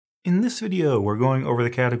In this video, we're going over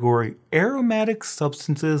the category Aromatic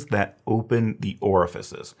Substances that Open the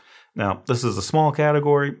Orifices. Now, this is a small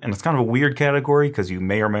category, and it's kind of a weird category because you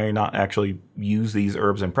may or may not actually use these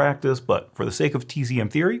herbs in practice, but for the sake of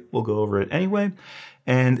TCM theory, we'll go over it anyway.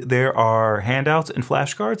 And there are handouts and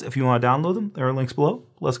flashcards if you want to download them. There are links below.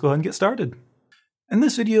 Let's go ahead and get started. And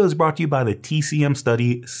this video is brought to you by the TCM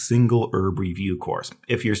Study Single Herb Review course.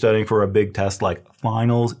 If you're studying for a big test like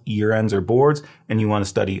finals, year ends, or boards, and you want to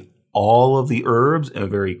study all of the herbs in a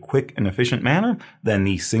very quick and efficient manner, then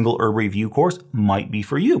the Single Herb Review course might be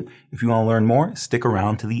for you. If you want to learn more, stick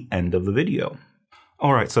around to the end of the video.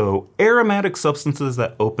 All right, so aromatic substances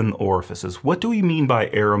that open the orifices. What do we mean by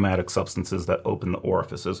aromatic substances that open the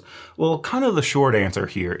orifices? Well, kind of the short answer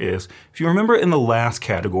here is, if you remember in the last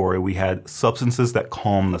category, we had substances that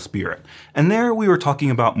calm the spirit. And there we were talking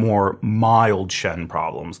about more mild Shen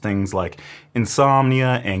problems, things like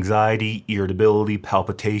insomnia, anxiety, irritability,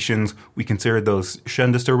 palpitations. We considered those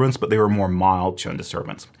Shen disturbance, but they were more mild Shen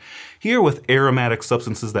disturbance. Here with aromatic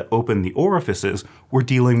substances that open the orifices, we're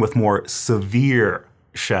dealing with more severe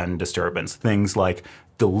Shen disturbance, things like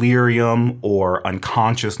delirium or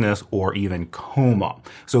unconsciousness or even coma.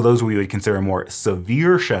 So those we would consider more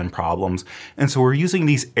severe Shen problems. And so we're using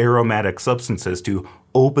these aromatic substances to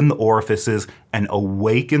open the orifices and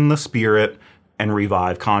awaken the spirit and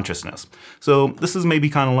revive consciousness. So this is maybe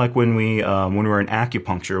kind of like when we're in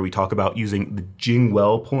acupuncture, we talk about using the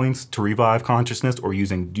Jing-Well points to revive consciousness or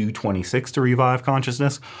using Du 26 to revive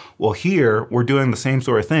consciousness. Well, here we're doing the same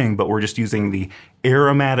sort of thing, but we're just using the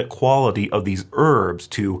aromatic quality of these herbs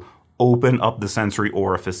to open up the sensory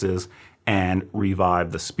orifices and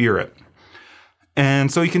revive the spirit.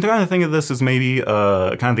 And so you can kind of think of this as maybe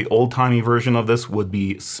kind of the old-timey version of this would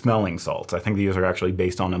be smelling salts. I think these are actually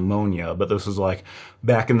based on ammonia, but this was like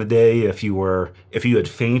back in the day if you had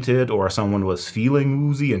fainted or someone was feeling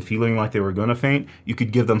woozy and feeling like they were going to faint, you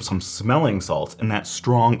could give them some smelling salts, and that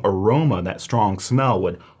strong aroma, that strong smell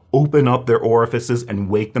would open up their orifices and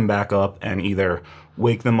wake them back up and either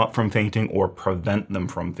wake them up from fainting or prevent them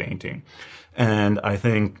from fainting. And I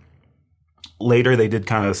think later, they did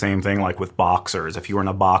kind of the same thing like with boxers. If you were in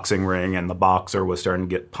a boxing ring and the boxer was starting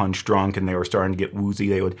to get punch drunk and they were starting to get woozy,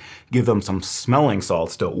 they would give them some smelling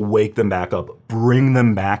salts to wake them back up, bring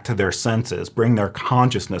them back to their senses, bring their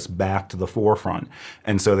consciousness back to the forefront.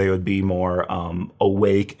 And so they would be more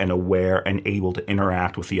awake and aware and able to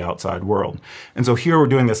interact with the outside world. And so here we're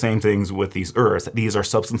doing the same things with these herbs. These are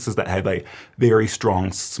substances that have a very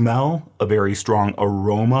strong smell, a very strong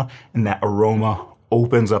aroma, and that aroma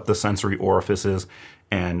opens up the sensory orifices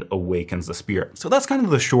and awakens the spirit. So that's kind of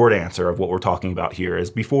the short answer of what we're talking about here. Is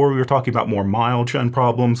before we were talking about more mild Shen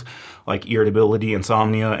problems like irritability,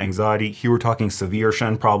 insomnia, anxiety. Here we're talking severe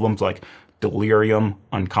Shen problems like delirium,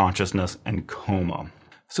 unconsciousness, and coma.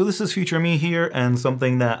 So this is future me here, and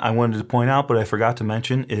something that I wanted to point out but I forgot to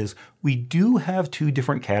mention is we do have two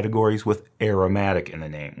different categories with aromatic in the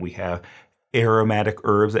name. We have aromatic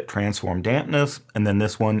herbs that transform dampness, and then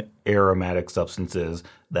this one, aromatic substances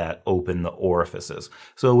that open the orifices.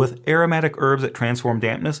 So with aromatic herbs that transform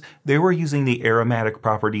dampness, they were using the aromatic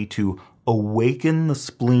property to awaken the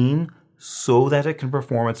spleen so that it can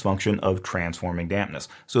perform its function of transforming dampness.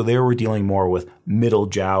 So there we're dealing more with middle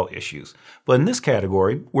jiao issues. But in this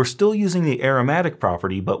category, we're still using the aromatic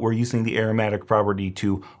property, but we're using the aromatic property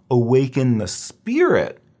to awaken the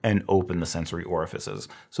spirit and open the sensory orifices.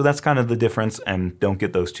 So that's kind of the difference, and don't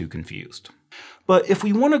get those two confused. But if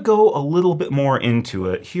we want to go a little bit more into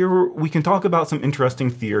it, here we can talk about some interesting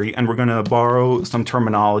theory, and we're going to borrow some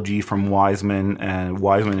terminology from Wiseman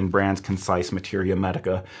and Brand's Concise Materia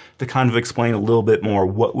Medica to kind of explain a little bit more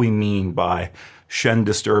what we mean by Shen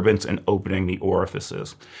disturbance and opening the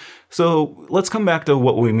orifices. So let's come back to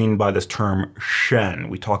what we mean by this term Shen.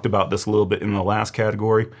 We talked about this a little bit in the last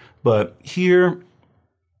category, but here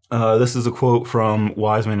this is a quote from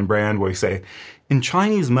Wiseman and Brand where he say, "In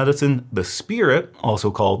Chinese medicine, the spirit,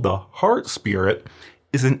 also called the heart spirit,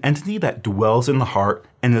 is an entity that dwells in the heart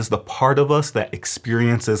and is the part of us that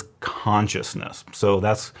experiences consciousness." So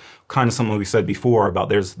that's kind of something we said before about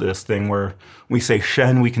there's this thing where we say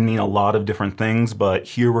Shen, we can mean a lot of different things, but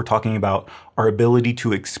here we're talking about our ability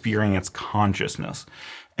to experience consciousness.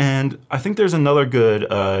 And I think there's another good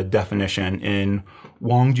definition in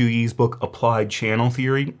Wang Juyi's book, Applied Channel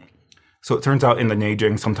Theory. So it turns out in the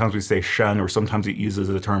Neijing, sometimes we say Shen, or sometimes it uses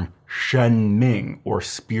the term Shen Ming, or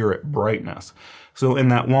spirit brightness. So in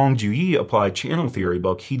that Wang Juyi Applied Channel Theory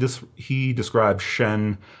book, he describes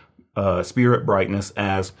Shen spirit brightness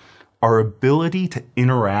as our ability to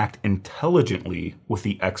interact intelligently with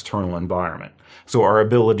the external environment. So our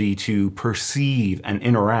ability to perceive and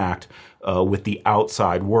interact with the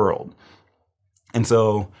outside world. And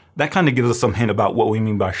so that kind of gives us some hint about what we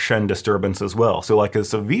mean by Shen disturbance as well. So like a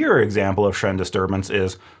severe example of Shen disturbance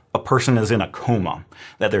is a person is in a coma,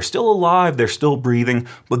 that they're still alive, they're still breathing,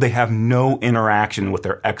 but they have no interaction with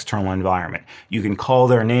their external environment. You can call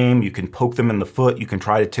their name, you can poke them in the foot, you can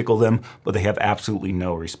try to tickle them, but they have absolutely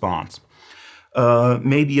no response.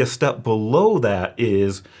 Maybe a step below that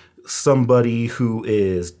is somebody who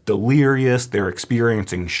is delirious, they're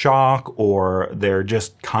experiencing shock, or they're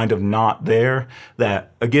just kind of not there.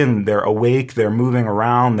 That, again, they're awake, they're moving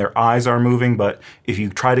around, their eyes are moving, but if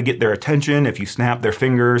you try to get their attention, if you snap their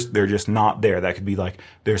fingers, they're just not there. That could be like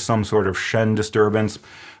there's some sort of Shen disturbance.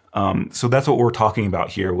 So that's what we're talking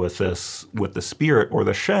about here with this, with the spirit or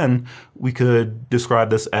the Shen. We could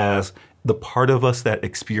describe this as the part of us that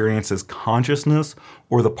experiences consciousness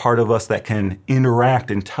or the part of us that can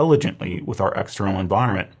interact intelligently with our external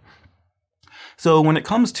environment. So when it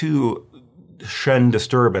comes to Shen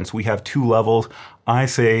disturbance, we have two levels. I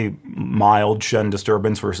say mild Shen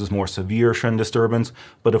disturbance versus more severe Shen disturbance.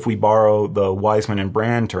 But if we borrow the Wiseman and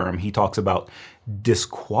Brand term, he talks about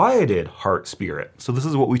disquieted heart spirit. So this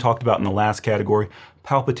is what we talked about in the last category: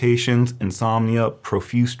 palpitations, insomnia,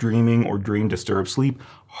 profuse dreaming or dream disturbed sleep,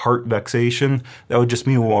 heart vexation. That would just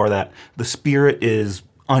mean more that the spirit is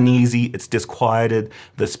uneasy, it's disquieted,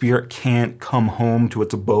 the spirit can't come home to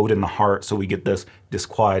its abode in the heart, so we get this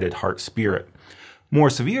disquieted heart spirit. More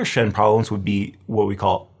severe Shen problems would be what we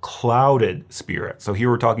call clouded spirit. So here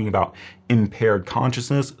we're talking about impaired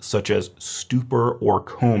consciousness, such as stupor or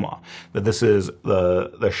coma. That this is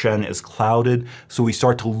the Shen is clouded, so we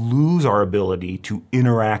start to lose our ability to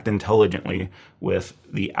interact intelligently with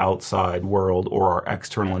the outside world or our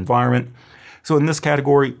external environment. So in this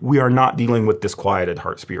category, we are not dealing with disquieted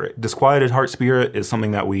heart spirit. Disquieted heart spirit is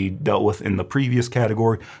something that we dealt with in the previous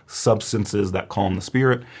category, substances that calm the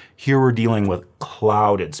spirit. Here we're dealing with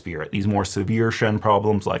clouded spirit, these more severe Shen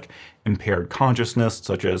problems like impaired consciousness,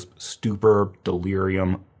 such as stupor,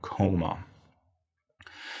 delirium, coma.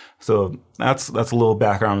 So that's a little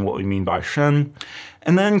background on what we mean by Shen.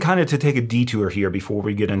 And then kind of to take a detour here before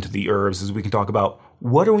we get into the herbs is we can talk about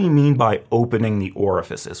what do we mean by opening the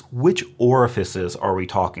orifices? Which orifices are we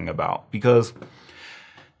talking about? Because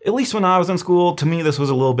at least when I was in school, to me this was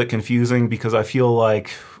a little bit confusing because I feel like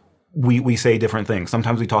we say different things.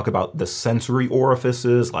 Sometimes we talk about the sensory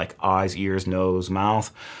orifices like eyes, ears, nose,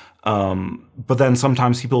 mouth. But then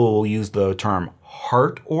sometimes people will use the term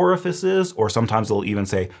heart orifices, or sometimes they'll even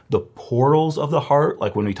say the portals of the heart,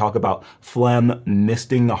 like when we talk about phlegm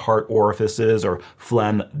misting the heart orifices or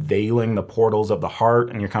phlegm veiling the portals of the heart.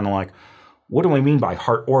 And you're kind of like, what do we mean by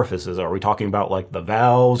heart orifices? Are we talking about like the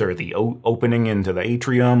valves or the opening into the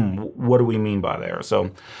atrium? What do we mean by there?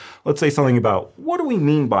 So let's say something about what do we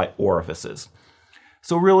mean by orifices?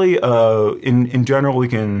 So really, in general, we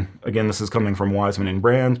can, again, this is coming from Wiseman and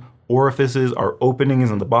Brand, orifices are openings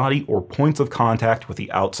in the body or points of contact with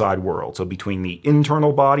the outside world. So between the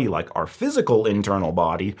internal body, like our physical internal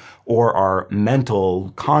body, or our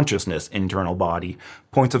mental consciousness internal body,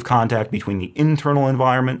 points of contact between the internal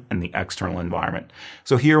environment and the external environment.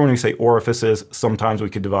 So here, when we say orifices, sometimes we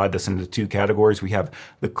could divide this into two categories. We have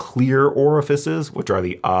the clear orifices, which are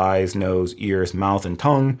the eyes, nose, ears, mouth, and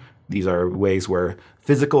tongue. These are ways where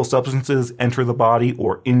physical substances enter the body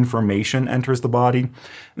or information enters the body. And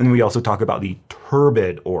then we also talk about the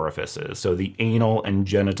turbid orifices, so the anal and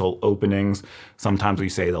genital openings. Sometimes we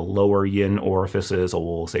say the lower yin orifices,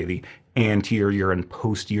 or we'll say the anterior and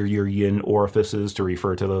posterior yin orifices to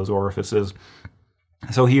refer to those orifices.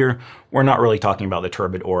 So here, we're not really talking about the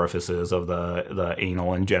turbid orifices of the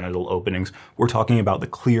anal and genital openings. We're talking about the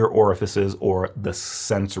clear orifices or the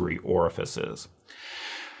sensory orifices.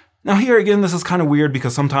 Now here again, this is kind of weird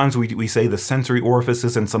because sometimes we say the sensory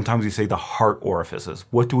orifices and sometimes we say the heart orifices.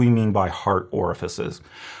 What do we mean by heart orifices?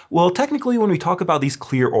 Well, technically when we talk about these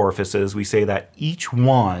clear orifices, we say that each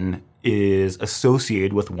one is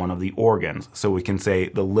associated with one of the organs. So we can say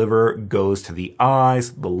the liver goes to the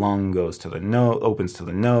eyes, the lung goes to the nose, opens to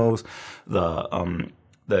the nose,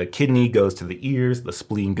 the kidney goes to the ears, the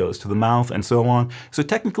spleen goes to the mouth, and so on. So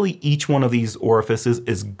technically each one of these orifices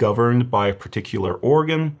is governed by a particular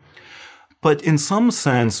organ. But in some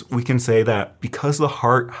sense, we can say that because the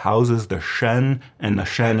heart houses the Shen, and the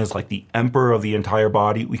Shen is like the emperor of the entire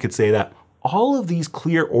body, we could say that all of these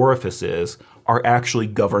clear orifices are actually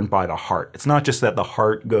governed by the heart. It's not just that the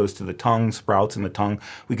heart goes to the tongue, sprouts in the tongue.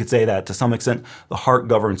 We could say that to some extent the heart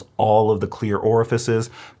governs all of the clear orifices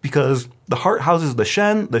because the heart houses the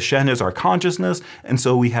Shen. The Shen is our consciousness. And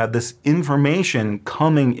so we have this information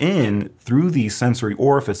coming in through these sensory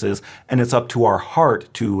orifices, and it's up to our heart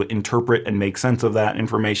to interpret and make sense of that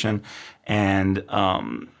information and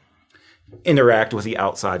interact with the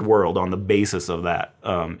outside world on the basis of that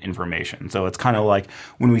information. So it's kind of like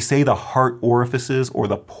when we say the heart orifices or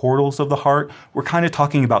the portals of the heart, we're kind of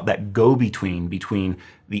talking about that go-between between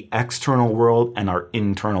the external world and our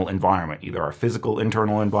internal environment, either our physical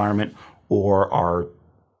internal environment or our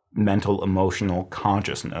mental, emotional,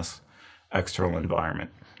 consciousness external environment.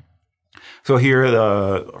 So here,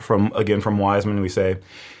 from Wiseman, we say,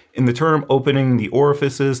 in the term opening the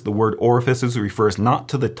orifices, the word orifices refers not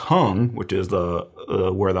to the tongue, which is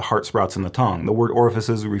where the heart sprouts in the tongue. The word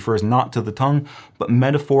orifices refers not to the tongue, but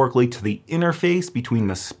metaphorically to the interface between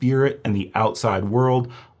the spirit and the outside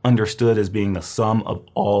world, understood as being the sum of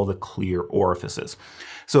all the clear orifices.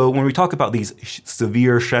 So when we talk about these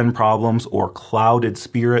severe Shen problems or clouded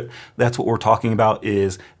spirit, that's what we're talking about,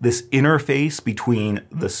 is this interface between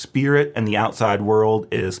the spirit and the outside world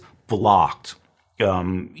is blocked.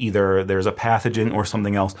 Either there's a pathogen or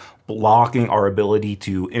something else blocking our ability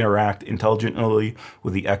to interact intelligently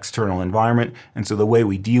with the external environment. And so the way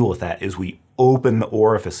we deal with that is we open the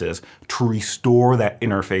orifices to restore that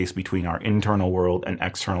interface between our internal world and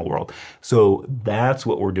external world. So that's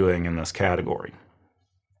what we're doing in this category.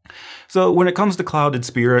 So when it comes to clouded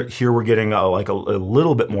spirit, here we're getting a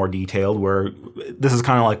little bit more detailed, where this is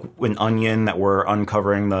kind of like an onion that we're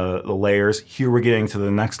uncovering the layers. Here we're getting to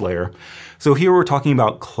the next layer. So here we're talking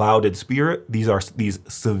about clouded spirit. These are these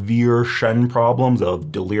severe Shen problems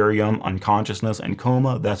of delirium, unconsciousness, and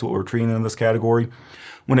coma. That's what we're treating in this category.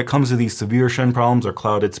 When it comes to these severe Shen problems or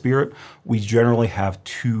clouded spirit, we generally have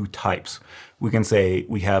two types. We can say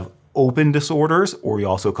we have open disorders, or we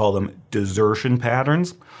also call them desertion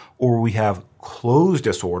patterns, or we have closed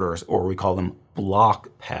disorders, or we call them block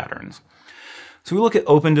patterns. So we look at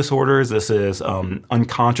open disorders. This is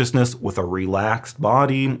unconsciousness with a relaxed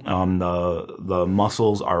body. The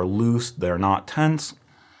muscles are loose. They're not tense.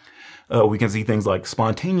 We can see things like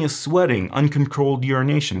spontaneous sweating, uncontrolled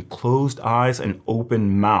urination, closed eyes, and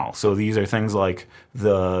open mouth. So these are things like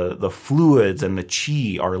the fluids and the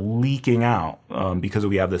qi are leaking out because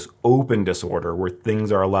we have this open disorder where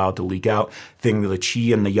things are allowed to leak out. The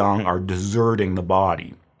qi and the yang are deserting the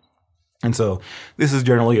body. And so this is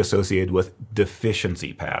generally associated with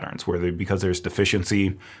deficiency patterns, where because there's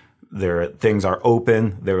deficiency, things are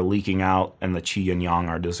open, they're leaking out, and the qi and yang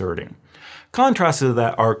are deserting. Contrast to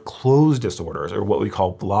that are closed disorders, or what we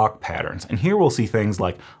call block patterns. And here we'll see things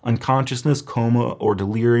like unconsciousness, coma, or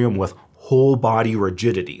delirium with whole body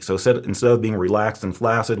rigidity. So instead of being relaxed and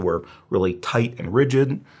flaccid, we're really tight and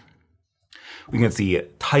rigid. We can see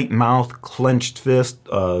tight mouth, clenched fist,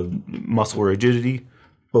 muscle rigidity.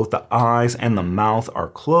 Both the eyes and the mouth are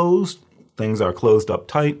closed. Things are closed up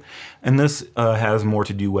tight. And this has more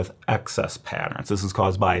to do with excess patterns. This is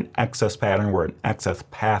caused by an excess pattern where an excess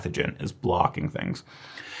pathogen is blocking things.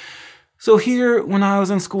 So here, when I was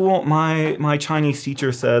in school, my Chinese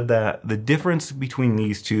teacher said that the difference between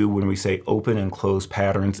these two, when we say open and closed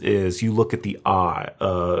patterns, is you look at the eye,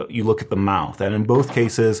 you look at the mouth. And in both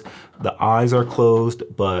cases, the eyes are closed,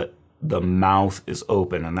 but the mouth is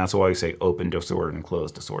open. And that's why we say open disorder and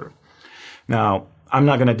closed disorder. Now, I'm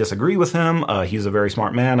not going to disagree with him. He's a very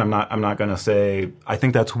smart man. I'm not going to say, I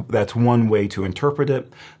think that's one way to interpret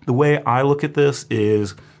it. The way I look at this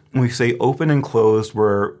is when we say open and closed,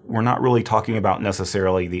 we're not really talking about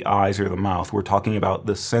necessarily the eyes or the mouth. We're talking about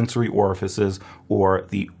the sensory orifices or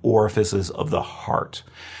the orifices of the heart.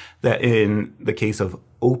 That in the case of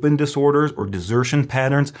open disorders or desertion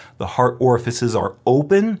patterns, the heart orifices are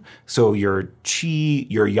open, so your qi,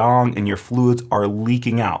 your yang, and your fluids are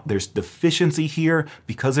leaking out. There's deficiency here.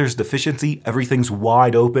 Because there's deficiency, everything's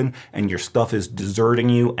wide open, and your stuff is deserting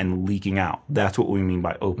you and leaking out. That's what we mean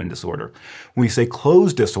by open disorder. When we say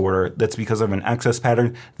closed disorder, that's because of an excess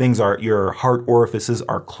pattern. Your heart orifices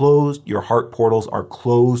are closed, your heart portals are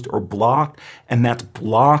closed or blocked, and that's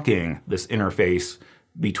blocking this interface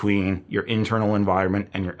between your internal environment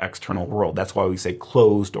and your external world. That's why we say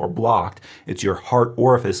closed or blocked. It's your heart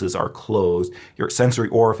orifices are closed. Your sensory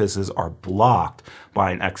orifices are blocked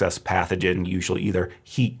by an excess pathogen, usually either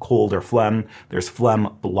heat, cold, or phlegm. There's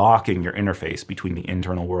phlegm blocking your interface between the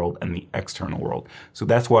internal world and the external world. So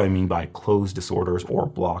that's what I mean by closed disorders or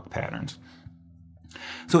block patterns.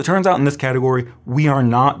 So it turns out in this category, we are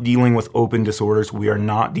not dealing with open disorders. We are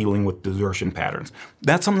not dealing with desertion patterns.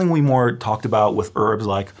 That's something we more talked about with herbs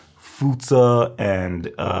like Fuzi and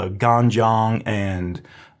Ganjiang and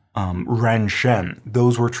Ren Shen.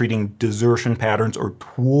 Those were treating desertion patterns or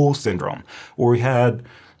Tuo syndrome, where we had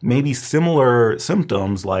maybe similar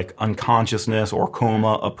symptoms like unconsciousness or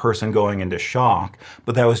coma, a person going into shock,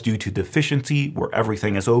 but that was due to deficiency where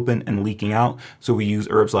everything is open and leaking out. So we use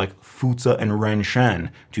herbs like Fuzi and Ren Shen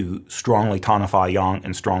to strongly tonify yang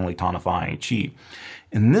and strongly tonify qi.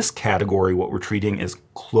 In this category, what we're treating is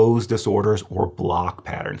closed disorders or block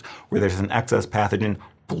patterns, where there's an excess pathogen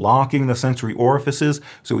blocking the sensory orifices.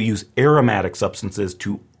 So we use aromatic substances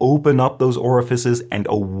to open up those orifices and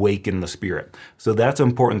awaken the spirit. So that's an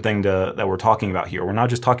important thing that we're talking about here. We're not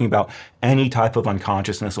just talking about any type of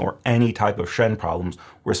unconsciousness or any type of Shen problems.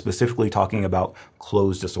 We're specifically talking about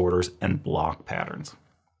closed disorders and block patterns.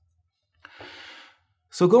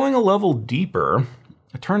 So going a level deeper,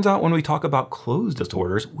 it turns out when we talk about closed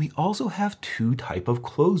disorders, we also have two types of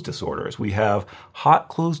closed disorders. We have hot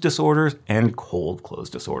closed disorders and cold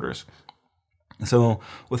closed disorders. So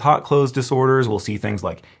with hot closed disorders, we'll see things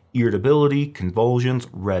like irritability, convulsions,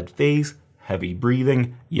 red face, heavy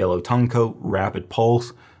breathing, yellow tongue coat, rapid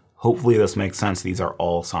pulse. Hopefully this makes sense. These are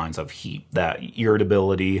all signs of heat. That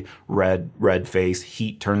irritability, red face,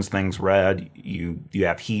 heat turns things red. You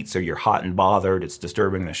have heat, so you're hot and bothered. It's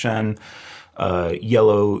disturbing the Shen.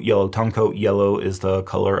 Yellow tongue coat. Yellow is the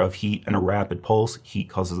color of heat, and a rapid pulse. Heat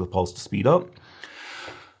causes the pulse to speed up.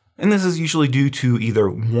 And this is usually due to either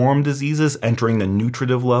warm diseases entering the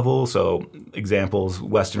nutritive level. So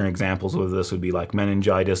Western examples of this would be like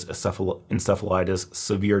meningitis, encephalitis,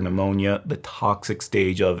 severe pneumonia, the toxic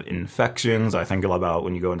stage of infections. I think about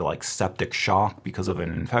when you go into like septic shock because of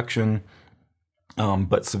an infection.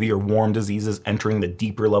 But severe warm diseases entering the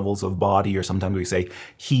deeper levels of body, or sometimes we say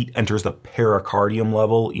heat enters the pericardium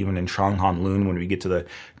level. Even in Shanghan Lun, when we get to the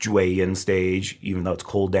Jueyin stage, even though it's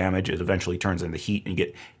cold damage, it eventually turns into heat, and you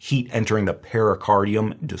get heat entering the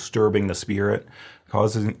pericardium, disturbing the spirit,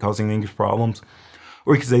 causing these problems.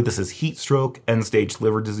 Or you could say this is heat stroke, end-stage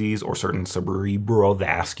liver disease, or certain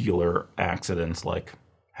cerebrovascular accidents like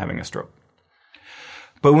having a stroke.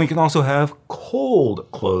 But we can also have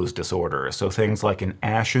cold closed disorders. So things like an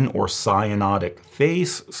ashen or cyanotic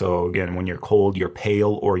face. So again, when you're cold, you're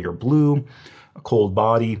pale or you're blue. A cold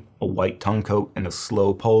body, a white tongue coat, and a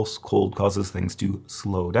slow pulse. Cold causes things to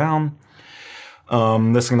slow down.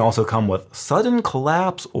 This can also come with sudden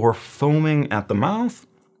collapse or foaming at the mouth.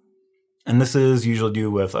 And this is usually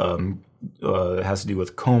due with, it has to do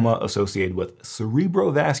with coma associated with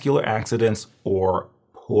cerebrovascular accidents or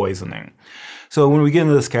poisoning. So when we get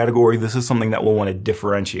into this category, this is something that we'll want to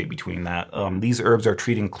differentiate between that. These herbs are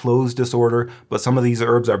treating closed disorder, but some of these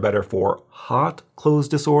herbs are better for hot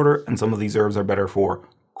closed disorder, and some of these herbs are better for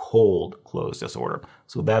cold closed disorder.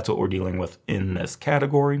 So that's what we're dealing with in this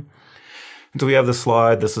category. And so we have this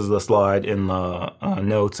slide. This is the slide in the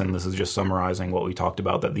notes, and this is just summarizing what we talked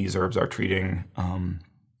about, that these herbs are treating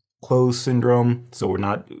closed syndrome. So we're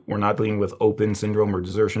not dealing with open syndrome or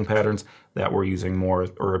desertion patterns. That we're using more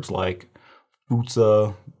herbs like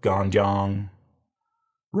Fuzi, Ganjiang,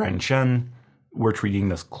 Ren Shen. We're treating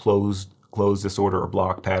this closed disorder or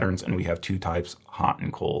block patterns, and we have two types, hot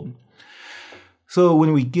and cold. So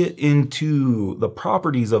when we get into the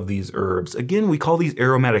properties of these herbs, again, we call these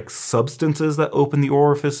aromatic substances that open the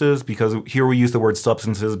orifices, because here we use the word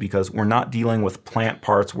substances because we're not dealing with plant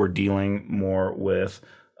parts. We're dealing more with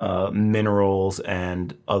minerals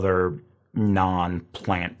and other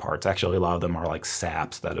non-plant parts. Actually, a lot of them are like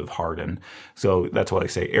saps that have hardened. So that's why they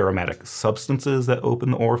say aromatic substances that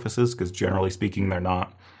open the orifices, because generally speaking, they're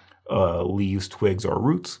not leaves, twigs, or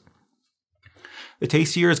roots. The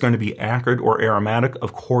taste here is going to be acrid or aromatic.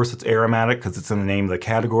 Of course, it's aromatic because it's in the name of the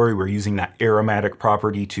category. We're using that aromatic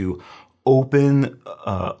property to open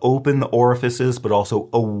the orifices, but also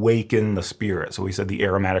awaken the spirit. So we said the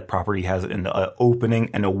aromatic property has an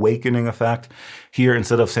opening and awakening effect. Here,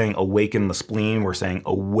 instead of saying awaken the spleen, we're saying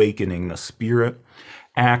awakening the spirit.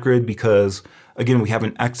 Acrid because, again, we have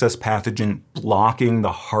an excess pathogen blocking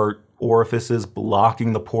the heart orifices,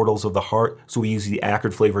 blocking the portals of the heart. So we use the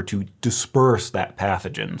acrid flavor to disperse that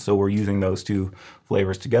pathogen. So we're using those two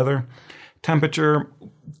flavors together. Temperature,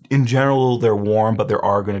 in general, they're warm, but there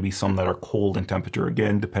are going to be some that are cold in temperature,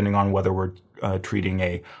 again, depending on whether we're treating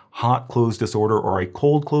a hot closed disorder or a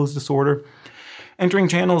cold closed disorder. Entering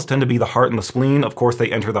channels tend to be the heart and the spleen. Of course,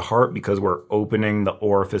 they enter the heart because we're opening the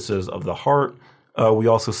orifices of the heart. We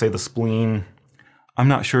also say the spleen. I'm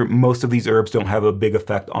not sure. Most of these herbs don't have a big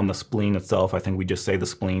effect on the spleen itself. I think we just say the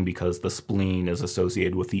spleen because the spleen is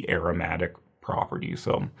associated with the aromatic property.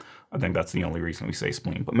 So I think that's the only reason we say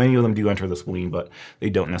spleen. But many of them do enter the spleen, but they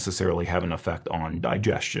don't necessarily have an effect on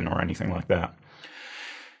digestion or anything like that.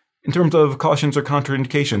 In terms of cautions or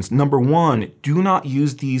contraindications, number one, do not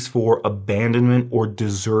use these for abandonment or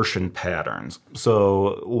desertion patterns.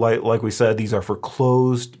 So like we said, these are for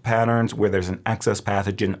closed patterns where there's an excess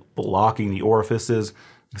pathogen blocking the orifices.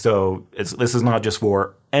 So this is not just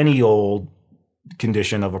for any old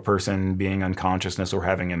condition of a person being unconsciousness or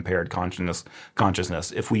having impaired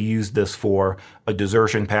consciousness. If we use this for a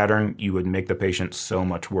desertion pattern, you would make the patient so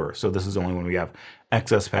much worse. So this is only when we have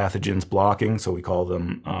excess pathogens blocking. So we call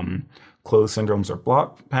them closed syndromes or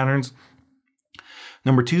block patterns.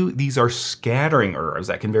 Number two, these are scattering herbs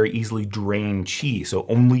that can very easily drain qi, so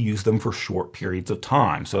only use them for short periods of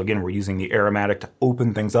time. So again, we're using the aromatic to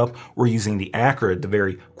open things up. We're using the acrid to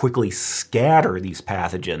very quickly scatter these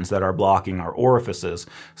pathogens that are blocking our orifices.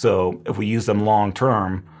 So if we use them long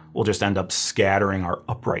term, we'll just end up scattering our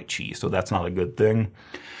upright qi. So that's not a good thing.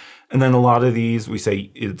 And then a lot of these, we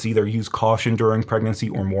say it's either use caution during pregnancy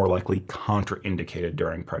or more likely contraindicated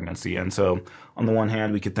during pregnancy. And so on the one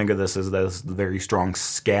hand, we could think of this as this very strong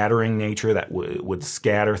scattering nature that would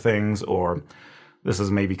scatter things, or this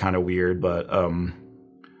is maybe kind of weird, but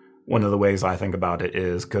one of the ways I think about it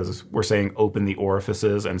is because we're saying open the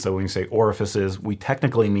orifices. And so when you say orifices, we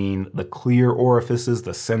technically mean the clear orifices,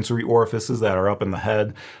 the sensory orifices that are up in the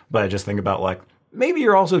head. But I just think about like, maybe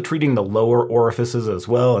you're also treating the lower orifices as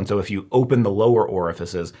well. And so if you open the lower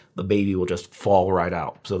orifices, the baby will just fall right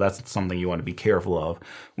out. So that's something you want to be careful of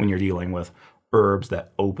when you're dealing with herbs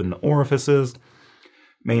that open the orifices.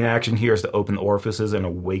 Main action here is to open the orifices and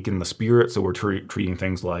awaken the spirit. So we're treating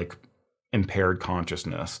things like impaired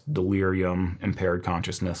consciousness, delirium, impaired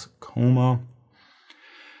consciousness, coma.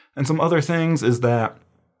 And some other things is that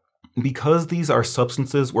because these are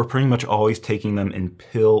substances, we're pretty much always taking them in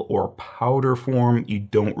pill or powder form. You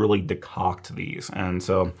don't really decoct these. And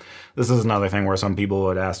so this is another thing where some people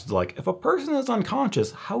would ask, like, if a person is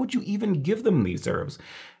unconscious, how would you even give them these herbs?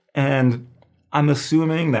 And I'm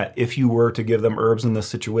assuming that if you were to give them herbs in this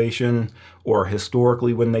situation, or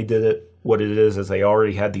historically when they did it, what it is they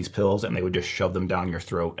already had these pills and they would just shove them down your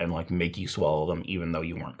throat and like make you swallow them even though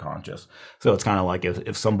you weren't conscious. So it's kind of like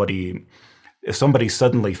if somebody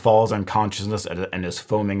suddenly falls unconsciousness and is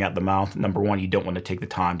foaming at the mouth, number one, you don't want to take the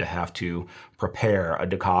time to have to prepare a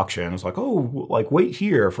decoction. It's like, oh, like wait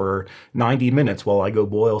here for 90 minutes while I go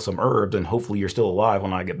boil some herbs and hopefully you're still alive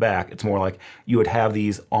when I get back. It's more like you would have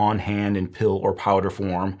these on hand in pill or powder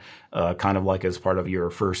form, kind of like as part of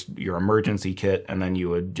your emergency kit, and then you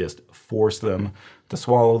would just force them to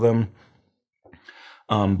swallow them.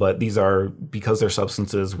 But these are, because they're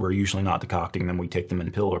substances, we're usually not decocting them. We take them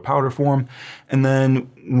in pill or powder form. And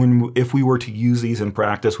then if we were to use these in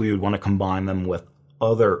practice, we would want to combine them with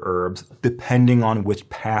other herbs depending on which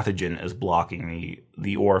pathogen is blocking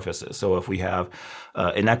the orifices. So if we have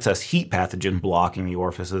an excess heat pathogen blocking the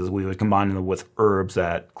orifices, we would combine them with herbs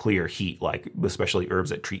that clear heat, like especially herbs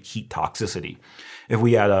that treat heat toxicity. If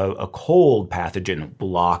we had a cold pathogen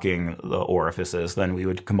blocking the orifices, then we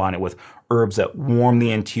would combine it with herbs that warm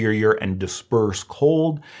the interior and disperse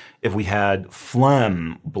cold. If we had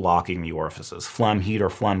phlegm blocking the orifices, phlegm heat or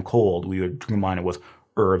phlegm cold, we would combine it with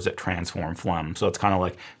herbs that transform phlegm. So it's kind of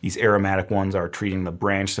like these aromatic ones are treating the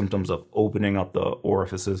branch symptoms of opening up the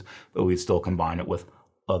orifices, but we'd still combine it with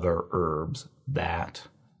other herbs that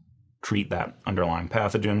treat that underlying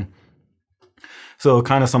pathogen. So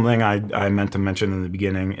kind of something I meant to mention in the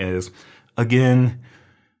beginning is, again,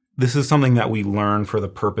 this is something that we learn for the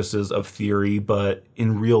purposes of theory, but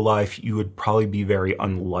in real life, you would probably be very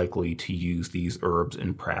unlikely to use these herbs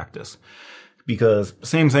in practice. Because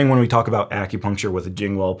same thing when we talk about acupuncture with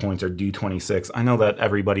Jingwell points or D26. I know that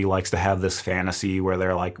everybody likes to have this fantasy where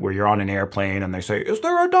they're like, where you're on an airplane and they say, is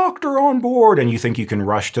there a doctor on board? And you think you can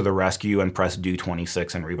rush to the rescue and press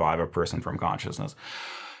D26 and revive a person from consciousness.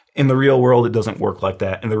 In the real world, it doesn't work like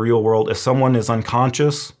that. In the real world, if someone is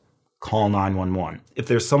unconscious, call 911. If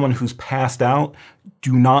there's someone who's passed out,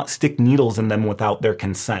 do not stick needles in them without their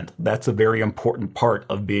consent. That's a very important part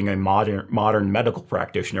of being a modern medical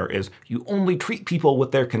practitioner, is you only treat people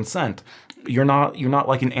with their consent. You're not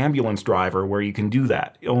like an ambulance driver where you can do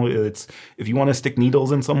that. If you want to stick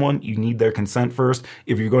needles in someone, you need their consent first.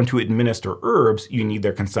 If you're going to administer herbs, you need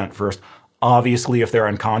their consent first. Obviously, if they're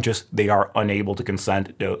unconscious, they are unable to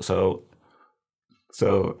consent. So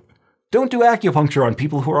don't do acupuncture on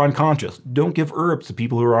people who are unconscious. Don't give herbs to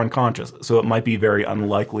people who are unconscious. So it might be very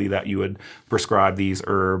unlikely that you would prescribe these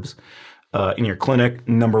herbs in your clinic.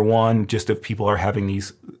 Number one, just if people are having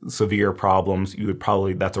these severe problems, you would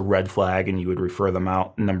probably, that's a red flag and you would refer them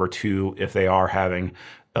out. Number two, if they are having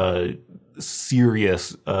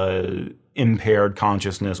serious impaired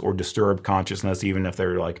consciousness or disturbed consciousness, even if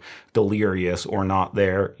they're like delirious or not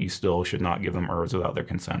there, you still should not give them herbs without their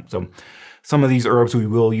consent. So some of these herbs we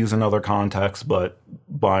will use in other contexts, but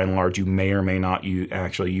by and large, you may or may not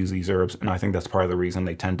actually use these herbs. And I think that's part of the reason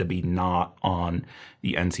they tend to be not on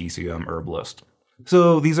the NCCM herb list.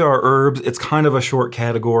 So these are herbs. It's kind of a short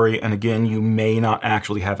category. And again, you may not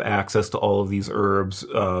actually have access to all of these herbs.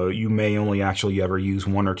 You may only actually ever use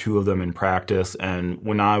one or two of them in practice. And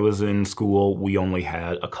when I was in school, we only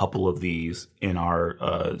had a couple of these in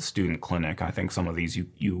our student clinic. I think some of these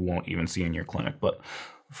you won't even see in your clinic. But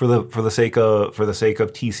for the sake of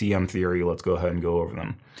TCM theory, let's go ahead and go over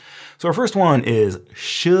them. So our first one is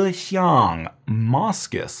Shixiang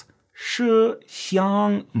moschus.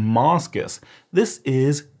 Shixiang moschus. This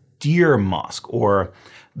is deer musk, or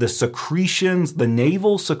the secretions, the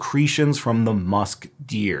navel secretions from the musk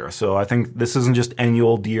deer. So I think this isn't just any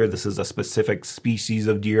old deer. This is a specific species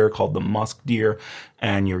of deer called the musk deer,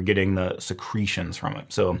 and you're getting the secretions from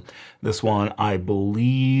it. So this one, I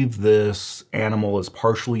believe this animal is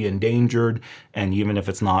partially endangered, and even if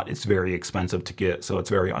it's not, it's very expensive to get. So it's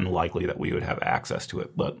very unlikely that we would have access to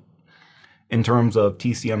it. But in terms of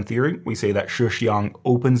TCM theory, we say that Shixiang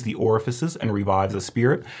opens the orifices and revives the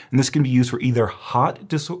spirit. And this can be used for either hot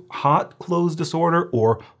closed disorder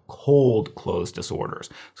or cold closed disorders.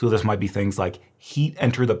 So this might be things like heat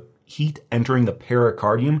entering the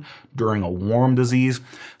pericardium during a warm disease.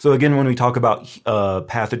 So again, when we talk about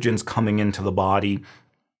pathogens coming into the body,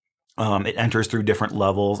 it enters through different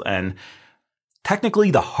levels, and technically,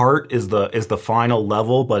 the heart is the final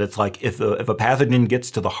level, but it's like if a pathogen gets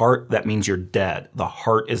to the heart, that means you're dead. The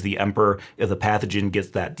heart is the emperor. If the pathogen gets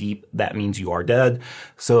that deep, that means you are dead.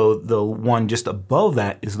 So the one just above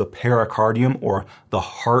that is the pericardium, or the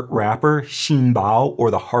heart wrapper, xinbao, or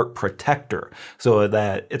the heart protector. So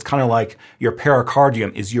that it's kind of like your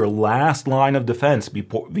pericardium is your last line of defense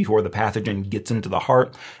before the pathogen gets into the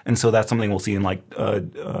heart. And so that's something we'll see in like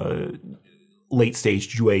late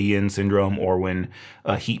stage Jueyin syndrome, or when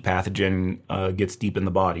a heat pathogen gets deep in the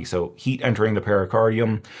body. So heat entering the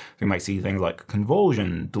pericardium, you might see things like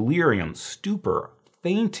convulsion, delirium, stupor,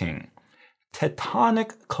 fainting,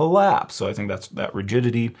 tetanic collapse. So I think that's that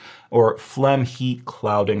rigidity, or phlegm heat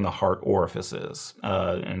clouding the heart orifices,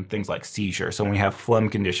 and things like seizure. So when we have phlegm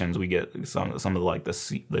conditions, we get some of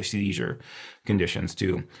the seizure conditions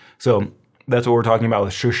too. So that's what we're talking about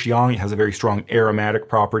with Shixiang. It has a very strong aromatic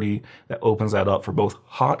property that opens that up for both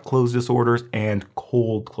hot closed disorders and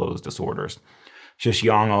cold closed disorders.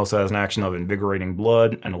 Shixiang also has an action of invigorating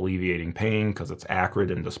blood and alleviating pain because it's acrid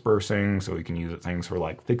and dispersing. So we can use it things for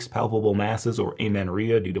like fixed palpable masses or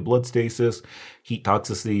amenorrhea due to blood stasis, heat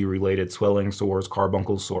toxicity related swelling, sores,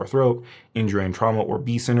 carbuncles, sore throat, injury and trauma, or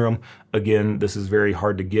B syndrome. Again, this is very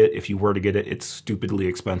hard to get. If you were to get it, it's stupidly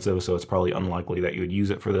expensive. So it's probably unlikely that you would use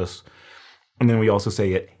it for this. And then we also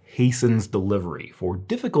say it hastens delivery for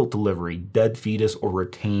difficult delivery, dead fetus, or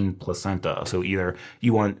retained placenta. So either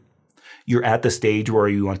you're at the stage where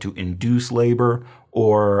you want to induce labor,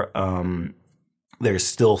 or there's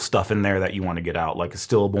still stuff in there that you want to get out, like a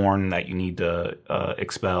stillborn that you need to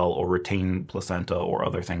expel, or retain placenta, or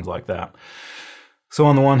other things like that. So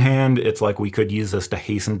on the one hand, it's like we could use this to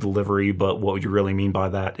hasten delivery, but what you really mean by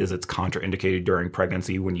that is it's contraindicated during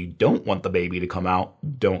pregnancy. When you don't want the baby to come out,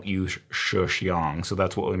 don't use Shixiang. So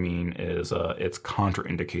that's what we mean is it's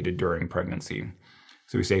contraindicated during pregnancy.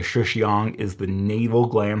 So we say Shixiang is the navel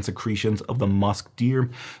gland secretions of the musk deer.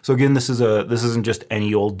 So again, this isn't just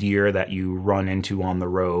any old deer that you run into on the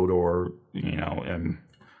road, or and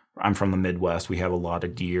I'm from the Midwest. We have a lot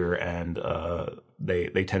of deer, and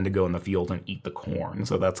they tend to go in the field and eat the corn.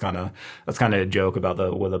 So that's kind of a joke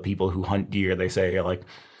about with the people who hunt deer. They say like,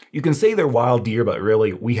 you can say they're wild deer, but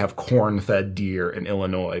really we have corn-fed deer in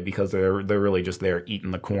Illinois because they're really just there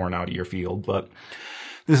eating the corn out of your field. But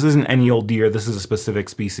this isn't any old deer. This is a specific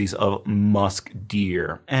species of musk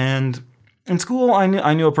deer. And in school,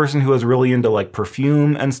 I knew a person who was really into like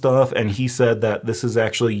perfume and stuff, and he said that this is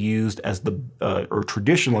actually used as or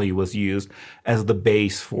traditionally was used as the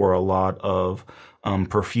base for a lot of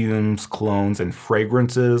perfumes, colognes, and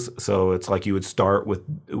fragrances. So it's like you would start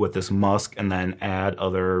with this musk and then add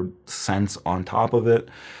other scents on top of it.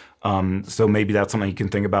 So maybe that's something you can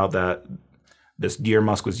think about, that this deer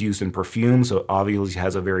musk was used in perfume, so it obviously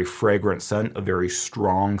has a very fragrant scent, a very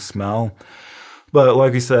strong smell. But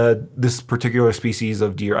like we said, this particular species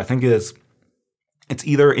of deer, I think it's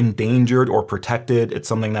either endangered or protected. It's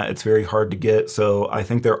something that it's very hard to get. So I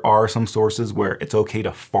think there are some sources where it's okay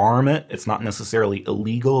to farm it. It's not necessarily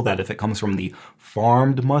illegal that if it comes from the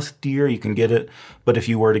farmed musk deer, you can get it. But if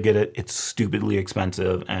you were to get it, it's stupidly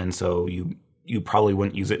expensive. And so you probably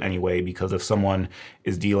wouldn't use it anyway, because if someone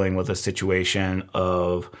is dealing with a situation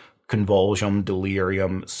of convulsion,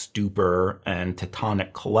 delirium, stupor, and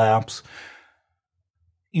tetanic collapse,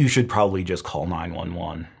 you should probably just call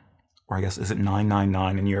 911. Or I guess, is it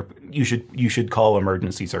 999 in Europe? You should call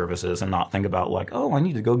emergency services and not think about like, oh, I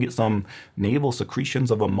need to go get some naval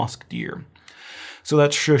secretions of a musk deer. So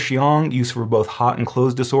that's Shixiang, used for both hot and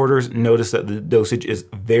closed disorders. Notice that the dosage is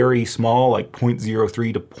very small, like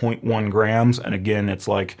 0.03 to 0.1 grams. And again, it's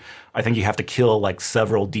like, I think you have to kill like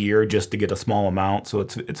several deer just to get a small amount. So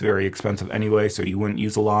it's very expensive anyway, so you wouldn't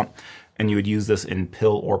use a lot. And you would use this in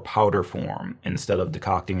pill or powder form instead of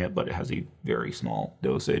decocting it, but it has a very small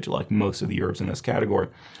dosage, like most of the herbs in this category.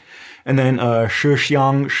 And then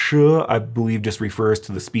Shixiang, Shi, I believe, just refers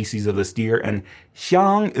to the species of this deer. And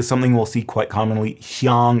Xiang is something we'll see quite commonly.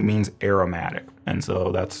 Xiang means aromatic. And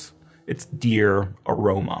so it's deer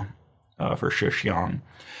aroma for Shixiang.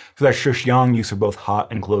 So that's Shixiang, used for both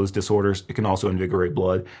hot and closed disorders. It can also invigorate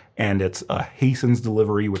blood. And it hastens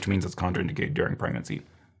delivery, which means it's contraindicated during pregnancy.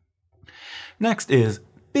 Next is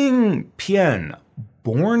Bing Pian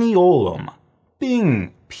Borneolum.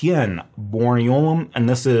 Bing Pian Borneolum. And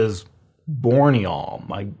this is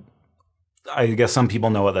Borneol. I guess some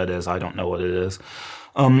people know what that is. I don't know what it is.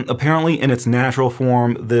 Apparently, in its natural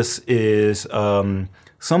form, this is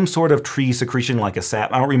some sort of tree secretion like a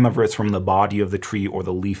sap. I don't remember if it's from the body of the tree or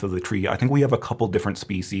the leaf of the tree. I think we have a couple different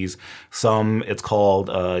species. Some, it's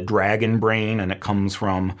called dragon brain, and it comes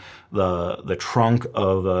from the trunk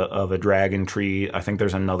of a dragon tree. I think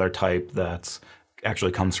there's another type that's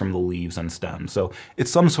actually comes from the leaves and stems. So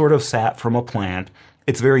it's some sort of sap from a plant.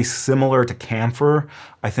 It's very similar to camphor.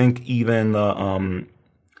 I think even the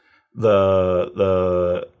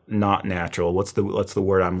not natural, what's the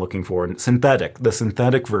word I'm looking for? Synthetic. The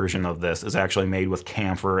synthetic version of this is actually made with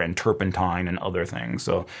camphor and turpentine and other things.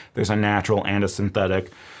 So there's a natural and a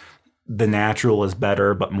synthetic. The natural is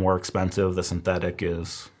better but more expensive. The synthetic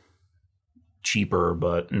is cheaper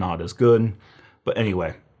but not as good. But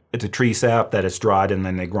anyway, it's a tree sap that is dried and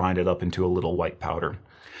then they grind it up into a little white powder.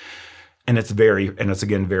 And it's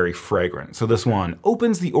again very fragrant. So this one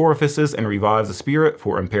opens the orifices and revives the spirit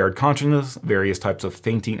for impaired consciousness, various types of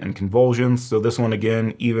fainting and convulsions. So this one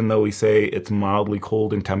again, even though we say it's mildly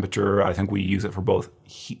cold in temperature, I think we use it for both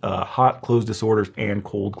hot closed disorders and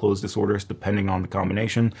cold closed disorders, depending on the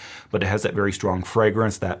combination. But it has that very strong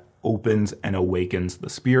fragrance that opens and awakens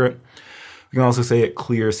the spirit. We can also say it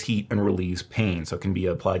clears heat and relieves pain. So it can be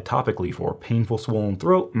applied topically for painful swollen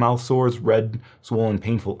throat, mouth sores, red, swollen,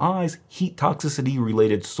 painful eyes, heat toxicity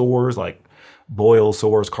related sores like boil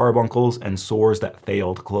sores, carbuncles, and sores that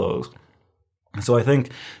fail to close. So I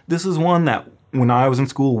think this is one that when I was in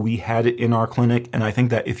school, we had it in our clinic. And I think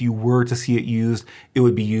that if you were to see it used, it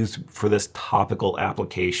would be used for this topical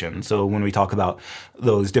application. So when we talk about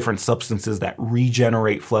those different substances that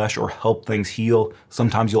regenerate flesh or help things heal,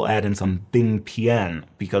 sometimes you'll add in some Bing Pian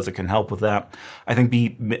because it can help with that. I think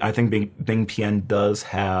Bing Pian does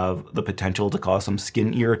have the potential to cause some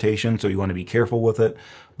skin irritation, so you want to be careful with it.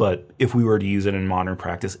 But if we were to use it in modern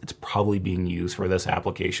practice, it's probably being used for this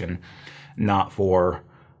application, not for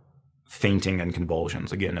fainting and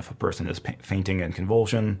convulsions. Again, if a person is fainting and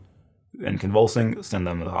convulsing, send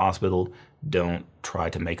them to the hospital. Don't try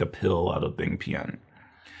to make a pill out of Bing Pian.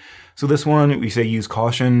 So this one, we say use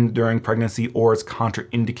caution during pregnancy, or it's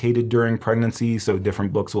contraindicated during pregnancy. So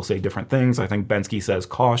different books will say different things. I think Bensky says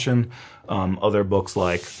caution. Other books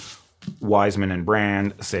like Wiseman and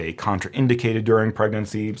Brand say contraindicated during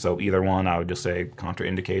pregnancy. So either one, I would just say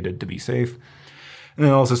contraindicated to be safe. And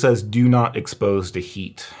it also says do not expose to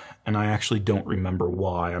heat. And I actually don't remember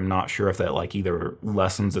why. I'm not sure if that like either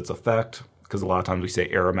lessens its effect, because a lot of times we say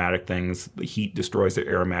aromatic things, the heat destroys their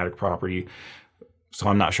aromatic property. So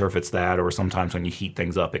I'm not sure if it's that, or sometimes when you heat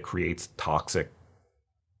things up, it creates toxic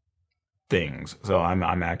things. So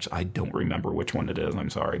I don't remember which one it is. I'm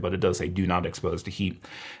sorry, but it does say do not expose to heat.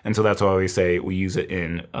 And so that's why we say we use it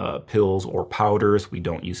in pills or powders. We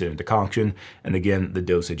don't use it in decoction. And again, the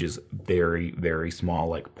dosage is very, very small,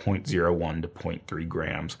 like 0.01 to 0.3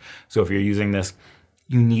 grams. So if you're using this,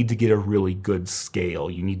 you need to get a really good scale.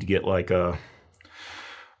 You need to get like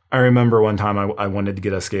I remember one time I wanted to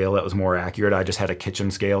get a scale that was more accurate. I just had a kitchen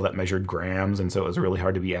scale that measured grams. And so it was really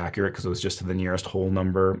hard to be accurate because it was just to the nearest whole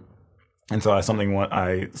number. And so I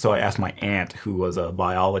asked my aunt, who was a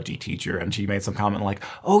biology teacher, and she made some comment like,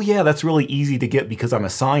 "Oh yeah, that's really easy to get because I'm a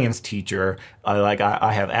science teacher. I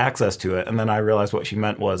have access to it." And then I realized what she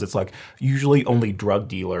meant was it's like usually only drug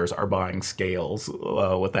dealers are buying scales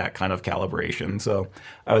with that kind of calibration. So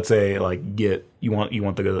I would say like you want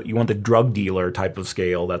the drug dealer type of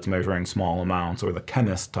scale that's measuring small amounts, or the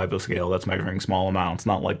chemist type of scale that's measuring small amounts,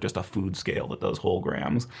 not like just a food scale that does whole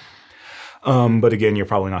grams. But again, you're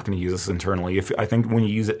probably not going to use this internally. I think when you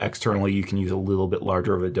use it externally, you can use a little bit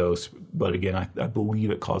larger of a dose. But again, I believe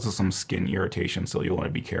it causes some skin irritation, so you'll want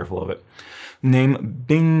to be careful of it. Name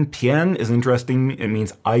Bing Pian is interesting. It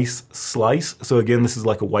means ice slice. So again, this is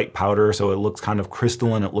like a white powder, so it looks kind of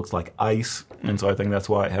crystalline. It looks like ice, and so I think that's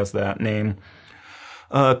why it has that name.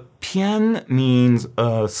 Pian means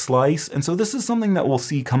slice, and so this is something that we'll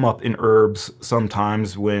see come up in herbs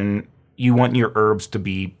sometimes when you want your herbs to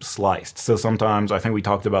be sliced. So sometimes, I think we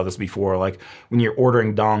talked about this before, like when you're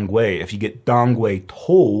ordering dong gui, if you get dong gui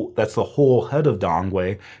tou, that's the whole head of dong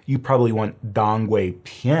gui, you probably want dong gui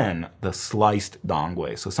pian, the sliced dong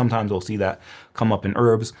gui. So sometimes we'll see that come up in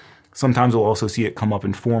herbs. Sometimes we'll also see it come up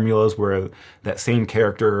in formulas where that same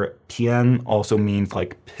character pian also means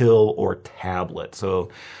like pill or tablet. So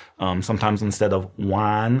sometimes instead of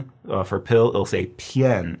wan for pill, it'll say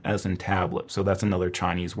pian as in tablet. So that's another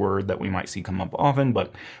Chinese word that we might see come up often.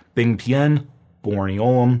 But bing pian,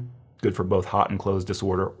 borneolum, good for both hot and closed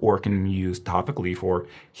disorder, or can be used topically for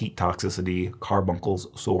heat toxicity, carbuncles,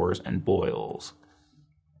 sores, and boils.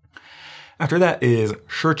 After that is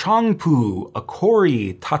Shirchangpu,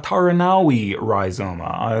 Akori tataranawi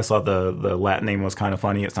rhizoma. I just thought the Latin name was kind of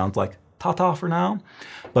funny. It sounds like tata for now.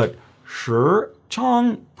 But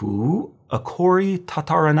Shirchangpu, Akori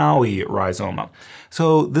tataranawi rhizoma.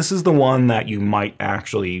 So this is the one that you might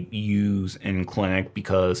actually use in clinic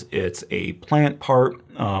because it's a plant part.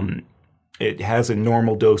 It has a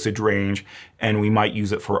normal dosage range, and we might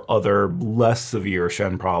use it for other less severe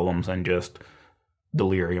Shen problems than just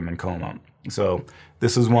delirium and coma. So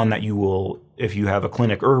this is one that you will, if you have a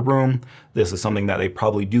clinic herb room, this is something that they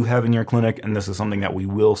probably do have in your clinic, and this is something that we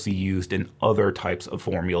will see used in other types of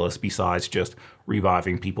formulas besides just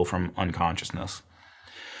reviving people from unconsciousness.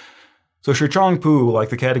 So Shirchangpu, like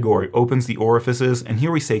the category, opens the orifices, and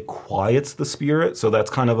here we say quiets the spirit. So that's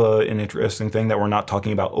kind of an interesting thing that we're not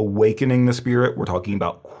talking about awakening the spirit, we're talking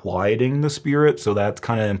about quieting the spirit. So that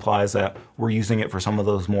kind of implies that we're using it for some of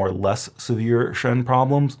those more less severe Shen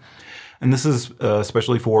problems. And this is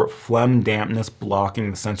especially for phlegm, dampness,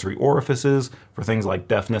 blocking the sensory orifices, for things like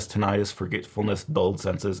deafness, tinnitus, forgetfulness, dulled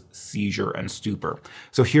senses, seizure, and stupor.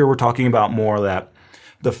 So here we're talking about more that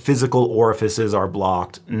the physical orifices are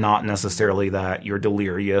blocked, not necessarily that you're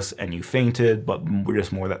delirious and you fainted, but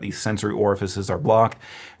just more that these sensory orifices are blocked.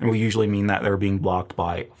 And we usually mean that they're being blocked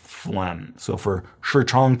by phlegm. So for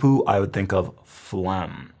Shirchangpu, I would think of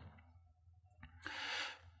phlegm.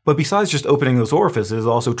 But besides just opening those orifices, it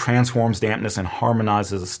also transforms dampness and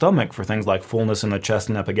harmonizes the stomach for things like fullness in the chest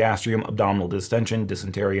and epigastrium, abdominal distension,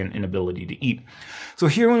 dysentery, and inability to eat. So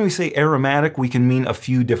here when we say aromatic, we can mean a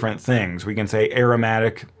few different things. We can say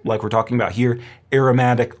aromatic, like we're talking about here,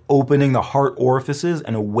 aromatic opening the heart orifices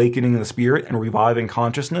and awakening the spirit and reviving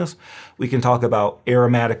consciousness. We can talk about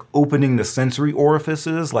aromatic opening the sensory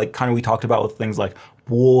orifices, like kind of we talked about with things like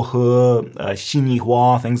Bohe,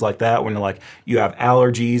 Xinihua, things like that, when like you have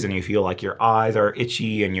allergies and you feel like your eyes are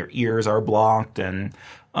itchy and your ears are blocked, and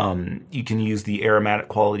you can use the aromatic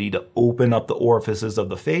quality to open up the orifices of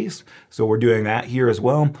the face. So we're doing that here as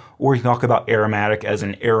well. Or we can talk about aromatic as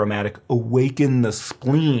an aromatic awaken the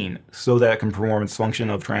spleen so that it can perform its function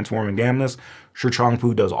of transforming dampness.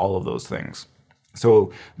 Shirchangpu does all of those things.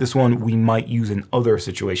 So this one we might use in other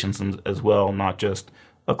situations as well, not just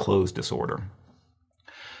a closed disorder.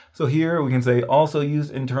 So here we can say also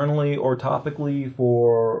used internally or topically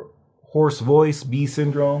for hoarse voice, B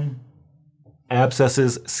syndrome,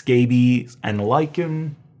 abscesses, scabies, and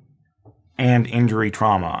lichen, and injury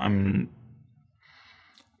trauma. I'm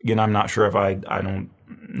not sure if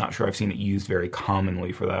not sure I've seen it used very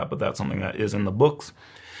commonly for that, but that's something that is in the books.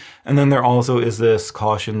 And then there also is this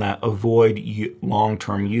caution that avoid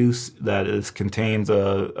long-term use that contains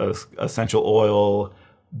a essential oil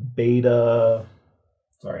beta.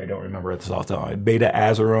 Sorry, I don't remember it off the top. Beta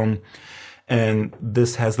azarone. And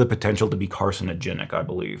this has the potential to be carcinogenic, I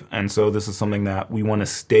believe. And so this is something that we want to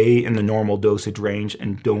stay in the normal dosage range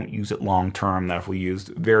and don't use it long term. That if we use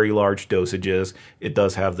very large dosages, it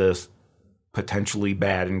does have this potentially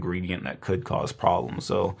bad ingredient that could cause problems.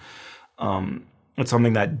 So it's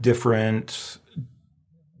something that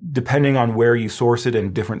depending on where you source it,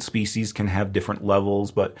 and different species can have different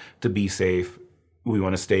levels, but to be safe, we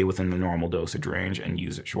want to stay within the normal dosage range and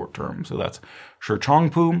use it short term. So that's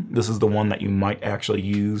Shirchangpu. This is the one that you might actually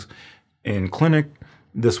use in clinic.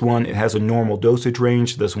 This one, it has a normal dosage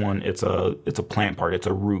range. This one, it's a plant part. It's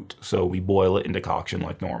a root. So we boil it in decoction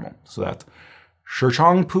like normal. So that's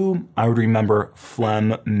Shirchangpu. I would remember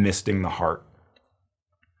phlegm misting the heart.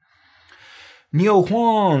 Niu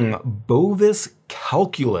Huang bovis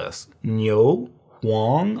calculus. Niu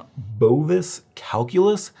Huang bovis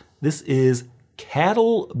calculus. This is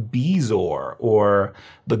cattle bezoar, or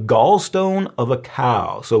the gallstone of a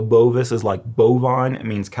cow. So bovis is like bovine, it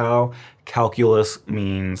means cow. Calculus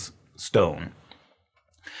means stone.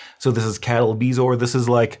 So this is cattle bezoar. This is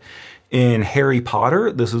like in Harry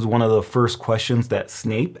Potter. This is one of the first questions that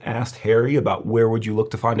Snape asked Harry about where would you look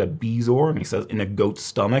to find a bezoar, and he says in a goat's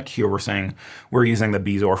stomach. Here we're saying we're using the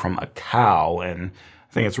bezoar from a cow, and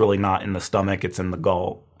I think it's really not in the stomach, it's in the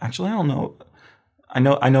gall. Actually, I don't know. I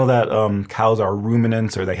know that cows are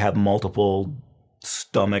ruminants, or they have multiple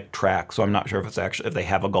stomach tracts. So I'm not sure if they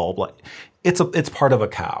have a gallbladder. It's part of a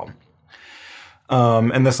cow.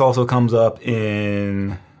 And this also comes up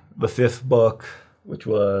in the 5th book, which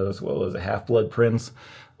was, what was it, Half-Blood Prince.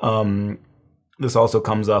 This also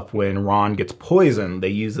comes up when Ron gets poisoned. They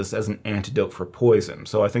use this as an antidote for poison.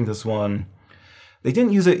 So I think this one, they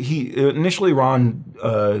didn't use it. Initially Ron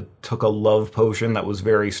took a love potion that was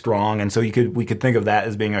very strong, and so we could think of that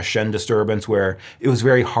as being a Shen disturbance, where it was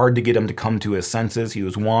very hard to get him to come to his senses. He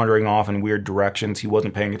was wandering off in weird directions. He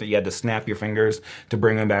wasn't paying attention. You had to snap your fingers to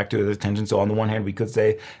bring him back to his attention. So on the one hand, we could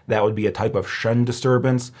say that would be a type of Shen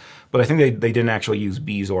disturbance, but I think they didn't actually use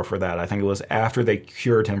bezoar for that. I think it was after they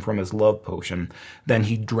cured him from his love potion, then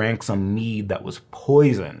he drank some mead that was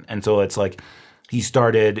poison, and so it's like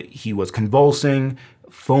he was convulsing,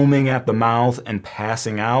 foaming at the mouth, and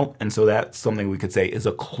passing out. And so that's something we could say is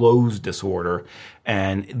a closed disorder.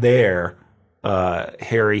 And there,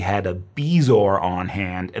 Harry had a bezoar on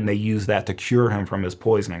hand, and they used that to cure him from his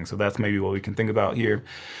poisoning. So that's maybe what we can think about here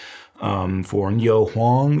for Niu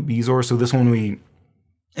Huang bezoar. So this one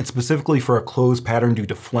it's specifically for a closed pattern due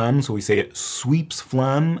to phlegm. So we say it sweeps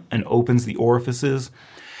phlegm and opens the orifices.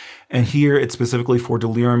 And here it's specifically for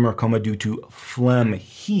delirium or coma due to phlegm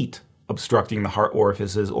heat obstructing the heart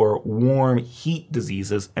orifices, or warm heat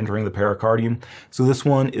diseases entering the pericardium. So this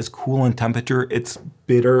one is cool in temperature. It's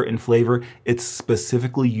bitter in flavor. It's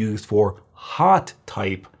specifically used for hot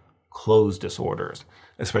type closed disorders,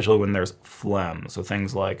 especially when there's phlegm. So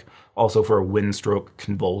things like also for a wind stroke,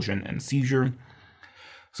 convulsion, and seizure.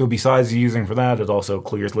 So besides using for that, it also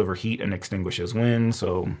clears liver heat and extinguishes wind.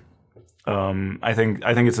 So I think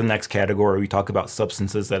it's the next category. We talk about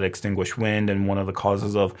substances that extinguish wind, and one of the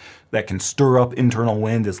causes of that can stir up internal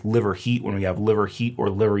wind is liver heat. When we have liver heat or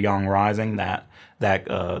liver yang rising, that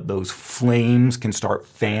those flames can start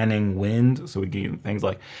fanning wind. So we get things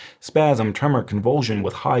like spasm, tremor, convulsion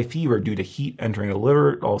with high fever due to heat entering the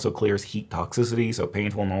liver. It also clears heat toxicity, so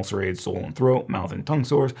painful and ulcerated swollen throat, mouth and tongue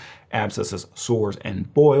sores, abscesses, sores,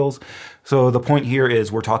 and boils. So the point here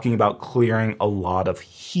is we're talking about clearing a lot of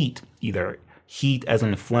heat, either heat as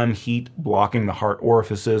in phlegm heat blocking the heart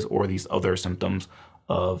orifices, or these other symptoms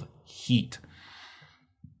of heat.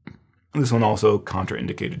 This one also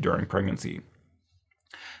contraindicated during pregnancy.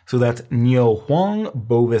 So that's Niu Huang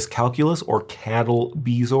bovis calculus, or cattle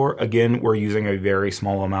bezoar. Again, we're using a very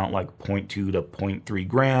small amount, like 0.2 to 0.3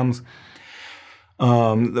 grams.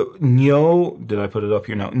 The Niu, did I put it up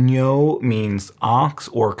here? No. Niu means ox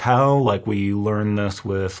or cow, like we learned this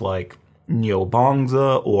with like Niu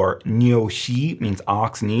Bangzi, or Niu Shi means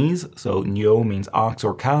ox knees. So Niu means ox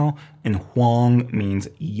or cow, and Huang means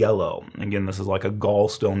yellow. Again, this is like a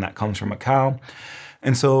gallstone that comes from a cow.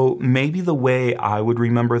 And so maybe the way I would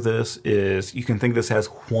remember this is, you can think this has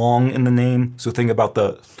Huang in the name. So think about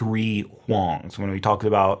the 3 Huangs. When we talked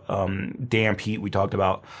about damp heat, we talked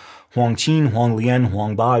about Huang Qin, Huang Lian,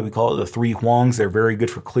 Huang Bai. We call it the 3 Huangs. They're very good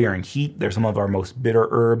for clearing heat. They're some of our most bitter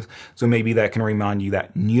herbs. So maybe that can remind you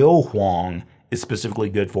that Niu Huang is specifically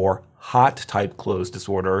good for hot type closed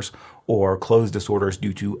disorders, or closed disorders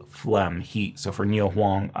due to phlegm heat. So for Niu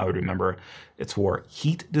Huang, I would remember it's for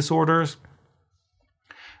heat disorders.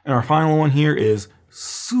 And our final one here is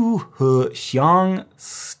Su He Xiang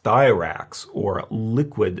styrax, or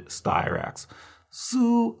liquid styrax.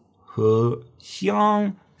 Su He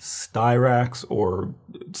Xiang styrax, or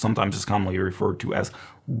sometimes it's commonly referred to as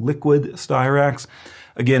liquid styrax.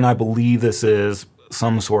 Again, I believe this is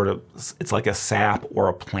some sort of, it's like a sap or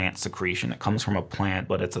a plant secretion. It comes from a plant,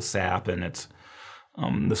 but it's a sap, and it's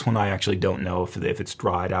this one I actually don't know if it's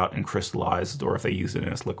dried out and crystallized, or if they use it in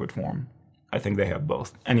its liquid form. I think they have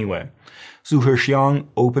both. Anyway, Su He Xiang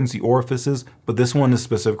opens the orifices, but this one is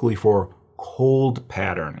specifically for cold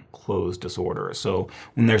pattern closed disorders. So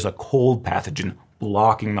when there's a cold pathogen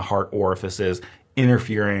blocking the heart orifices,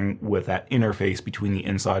 interfering with that interface between the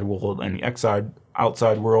inside world and the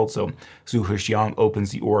outside world. So Su He Xiang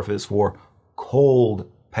opens the orifice for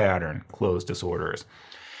cold pattern closed disorders.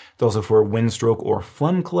 It's also for wind stroke or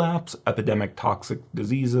phlegm collapse, epidemic toxic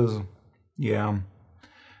diseases. Yeah.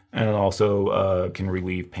 And it also can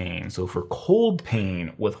relieve pain. So for cold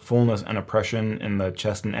pain with fullness and oppression in the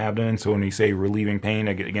chest and abdomen. So when we say relieving pain,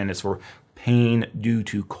 again, it's for pain due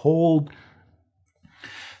to cold.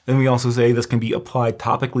 Then we also say this can be applied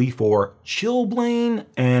topically for chilblain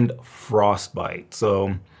and frostbite.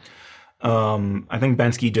 So I think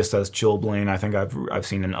Bensky just says chilblain. I think I've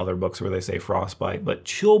seen in other books where they say frostbite, but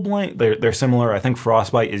chilblain, they're similar. I think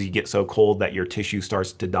frostbite is you get so cold that your tissue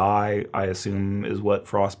starts to die, I assume is what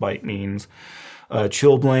frostbite means.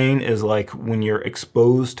 Chilblain is like when you're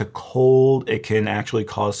exposed to cold, it can actually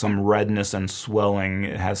cause some redness and swelling.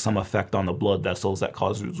 It has some effect on the blood vessels that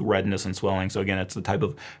causes redness and swelling. So again, it's the type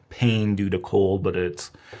of pain due to cold,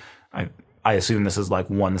 but I assume this is like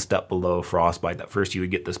one step below frostbite, that first you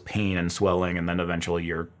would get this pain and swelling, and then eventually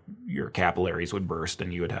your capillaries would burst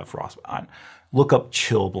and you would have frostbite. Look up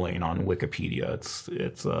chilblain on Wikipedia.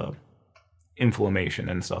 It's inflammation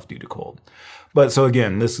and stuff due to cold. But so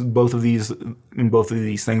again, in both of these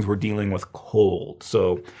things, we're dealing with cold.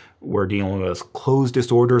 So we're dealing with closed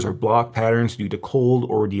disorders or block patterns due to cold,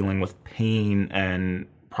 or we're dealing with pain and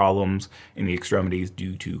problems in the extremities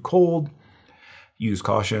due to cold. Use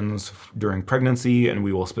cautions during pregnancy, and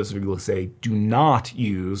we will specifically say do not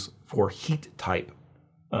use for heat type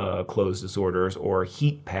closed disorders or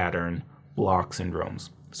heat pattern block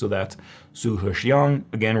syndromes. So that's Su He Xiang.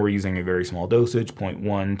 Again, we're using a very small dosage,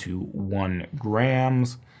 0.1 to 1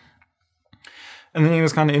 grams. And the name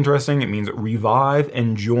is kind of interesting. It means revive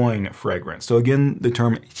and join fragrance. So again, the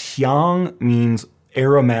term Xiang means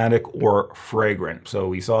aromatic or fragrant. So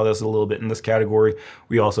we saw this a little bit in this category.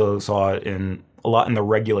 We also saw it a lot in the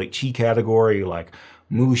regulate qi category, like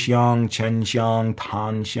Mu Xiang, Chen Xiang,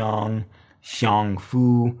 Tan Xiang, Xiang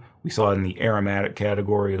Fu. We saw it in the aromatic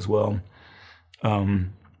category as well.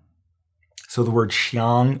 So the word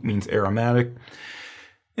Xiang means aromatic.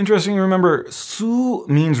 Interesting to remember, Su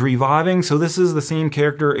means reviving. So this is the same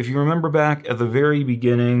character. If you remember back at the very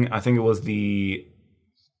beginning, I think it was the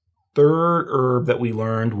third herb that we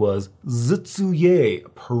learned was Zitsuye,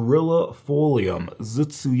 perillifolium.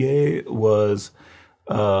 Zitsuye was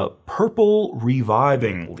purple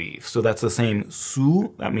reviving leaf. So that's the same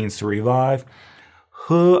Su, that means to revive.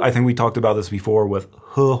 He, I think we talked about this before with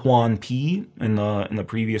He Huan Pi in the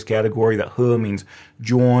previous category, that He means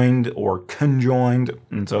joined or conjoined.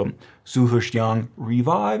 And so Su He Xiang,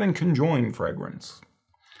 revive and conjoin fragrance.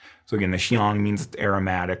 So again, the Xiang means it's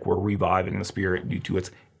aromatic. We're reviving the spirit due to its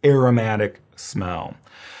aromatic smell.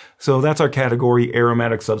 So that's our category,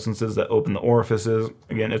 aromatic substances that open the orifices.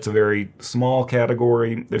 Again, it's a very small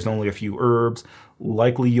category. There's only a few herbs.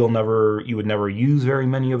 Likely you would never use very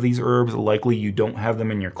many of these herbs. Likely you don't have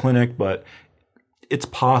them in your clinic, but it's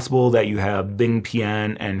possible that you have Bing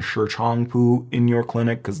Pian and Shichangpu in your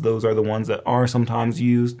clinic, because those are the ones that are sometimes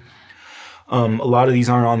used. A lot of these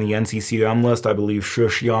aren't on the NCCM list. I believe Shi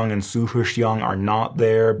Xiang and Su He Xiang are not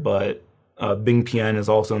there, but Bing Pian is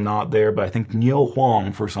also not there, but I think Niu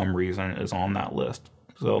Huang, for some reason, is on that list.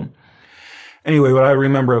 So anyway, what I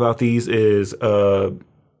remember about these is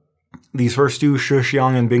these first two, Shi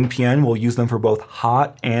Xiang and Bing Pian, we'll use them for both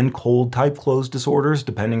hot and cold type closed disorders,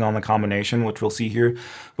 depending on the combination, which we'll see here.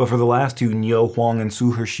 But for the last two, Niu Huang and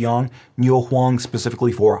Su He Xiang, Niu Huang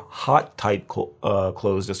specifically for hot type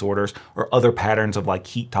closed disorders or other patterns of like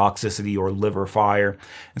heat toxicity or liver fire.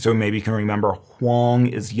 And so maybe you can remember Huang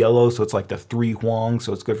is yellow, so it's like the 3 Huang,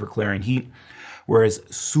 so it's good for clearing heat. Whereas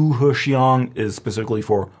Su He Xiang is specifically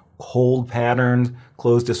for cold patterns,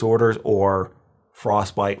 closed disorders, or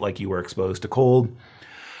frostbite, like you were exposed to cold.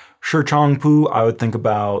 Shichangpu, I would think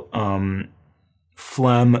about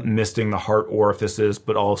phlegm misting the heart orifices,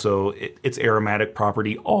 but also its aromatic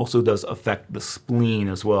property also does affect the spleen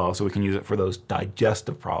as well. So we can use it for those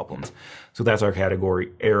digestive problems. So that's our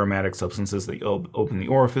category, aromatic substances that open the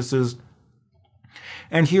orifices.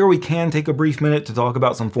 And here we can take a brief minute to talk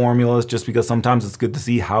about some formulas, just because sometimes it's good to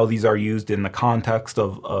see how these are used in the context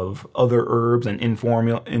of other herbs and in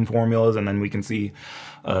formulas, and then we can see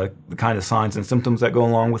the kind of signs and symptoms that go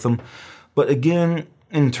along with them. But again,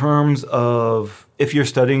 in terms of if you're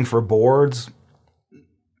studying for boards,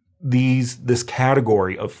 this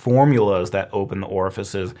category of formulas that open the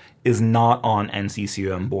orifices is not on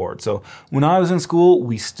NCCM board. So when I was in school,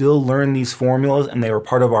 we still learned these formulas, and they were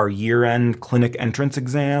part of our year-end clinic entrance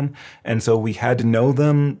exam. And so we had to know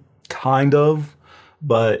them kind of.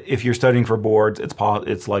 But if you're studying for boards,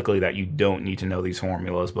 it's likely that you don't need to know these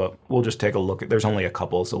formulas. But we'll just take a look. There's only a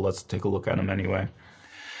couple, so let's take a look at them anyway.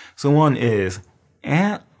 So one is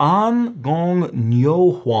An Gong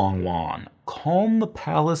Nyo Huang Wan. Calm the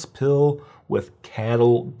palace pill with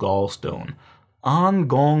cattle gallstone. An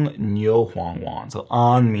Gong Nyo Huang Wan. So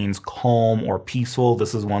an means calm or peaceful.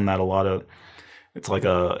 This is one that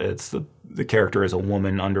the character is a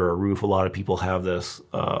woman under a roof. A lot of people have this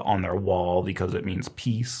on their wall because it means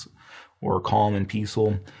peace or calm and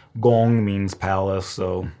peaceful. Gong means palace,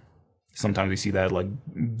 so sometimes we see that like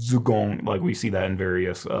Zugong, like we see that in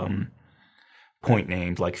various point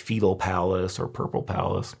names like Fetal Palace or Purple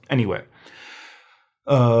Palace. Anyway,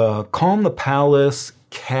 calm the palace,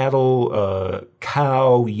 cow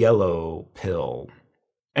yellow pill.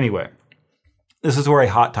 Anyway. This is for a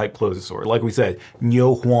hot type closed disorder. Like we said,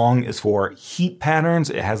 Nyo Huang is for heat patterns.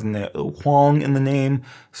 It has Huang in the name,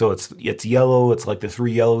 so it's yellow. It's like the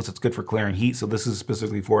 3 yellows. It's good for clearing heat. So this is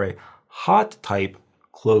specifically for a hot type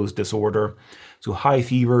closed disorder. So high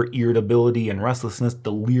fever, irritability and restlessness,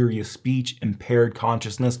 delirious speech, impaired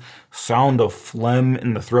consciousness, sound of phlegm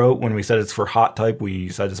in the throat. When we said it's for hot type, we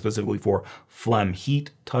said it's specifically for phlegm heat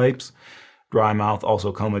types. Dry mouth,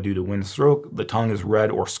 also coma due to wind stroke. The tongue is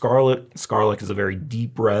red or scarlet. Scarlet is a very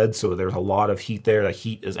deep red, so there's a lot of heat there. The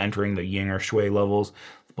heat is entering the yin or shui levels.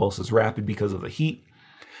 The pulse is rapid because of the heat.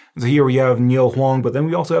 So here we have Nyo Huang, but then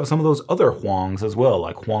we also have some of those other Huangs as well,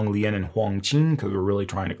 like Huang Lian and Huang Qin, because we're really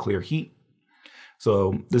trying to clear heat.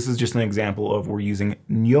 So this is just an example of we're using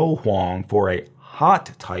Nyo Huang for a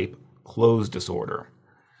hot type closed disorder.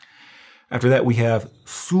 After that, we have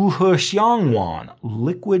Su He Xiang Wan,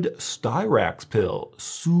 liquid styrax pill.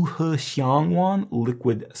 Su He Xiang Wan,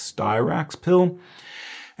 liquid styrax pill.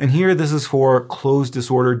 And here, this is for closed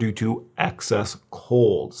disorder due to excess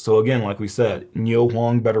cold. So again, like we said, Nyo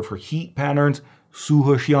Huang better for heat patterns. Su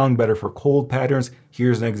He Xiang better for cold patterns.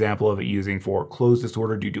 Here's an example of it using for closed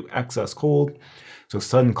disorder due to excess cold. So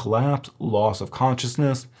sudden collapse, loss of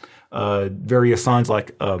consciousness, various signs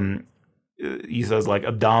like he says like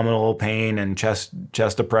abdominal pain and chest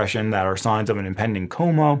depression that are signs of an impending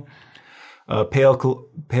coma.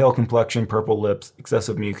 Pale complexion, purple lips,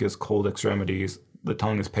 excessive mucus, cold extremities. The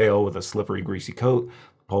tongue is pale with a slippery, greasy coat.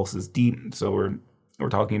 The pulse is deep, so we're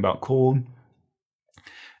talking about cold.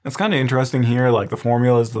 It's kind of interesting here. Like the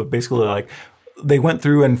formula is basically like they went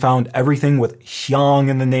through and found everything with xiang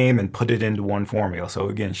in the name and put it into one formula. So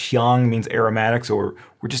again, xiang means aromatic, so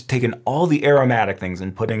we're just taking all the aromatic things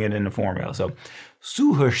and putting it in a formula. So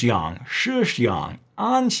su he xiang, shi xiang,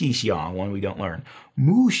 an xi xiang, one we don't learn,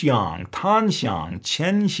 mu xiang, tan xiang,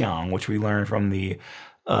 chen xiang, which we learn from the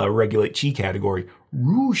regulate qi category,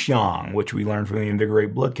 ru xiang, which we learned from the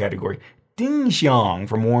invigorate blood category, ding xiang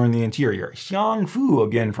from warm the interior, xiang fu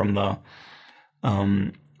again from the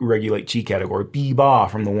regulate qi category, bi ba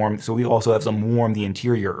from the warm. So we also have some warm the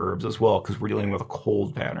interior herbs as well because we're dealing with a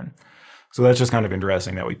cold pattern. So that's just kind of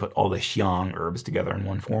interesting that we put all the xiang herbs together in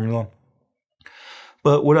one formula.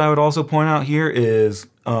 But what I would also point out here is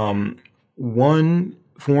one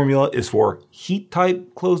formula is for heat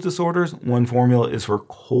type closed disorders. One formula is for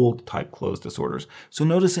cold type closed disorders. So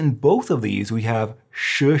notice in both of these, we have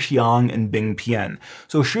Shi Xiang and Bing Pian.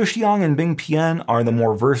 So Shi Xiang and Bing Pian are the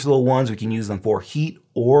more versatile ones. We can use them for heat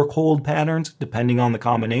or cold patterns, depending on the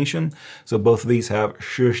combination. So both of these have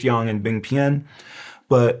Shi Xiang and Bing Pian.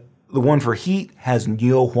 But the one for heat has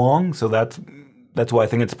Nyo Huang. So that's why I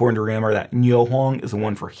think it's important to remember that Nyo Huang is the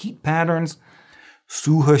one for heat patterns.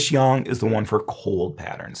 Su He Xiang is the one for cold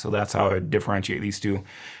patterns. So that's how I would differentiate these two.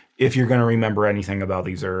 If you're going to remember anything about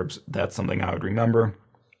these herbs, that's something I would remember.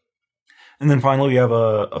 And then finally, we have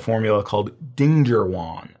a formula called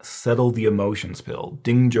Dingzherwan, Settle the Emotions Pill.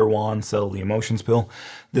 Dingzherwan, Settle the Emotions Pill.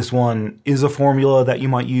 This one is a formula that you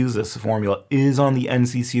might use. This formula is on the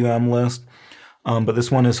NCCM list. But this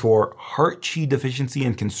one is for heart qi deficiency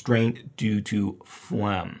and constraint due to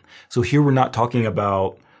phlegm. So here we're not talking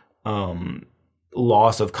about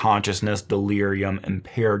loss of consciousness, delirium,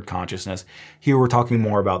 impaired consciousness. Here we're talking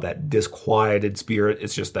more about that disquieted spirit.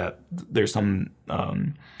 It's just that there's some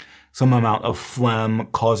amount of phlegm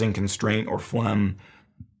causing constraint or phlegm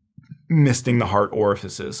misting the heart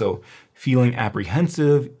orifices. So feeling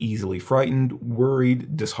apprehensive, easily frightened,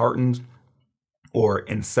 worried, disheartened, or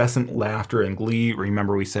incessant laughter and glee.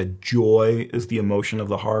 Remember we said joy is the emotion of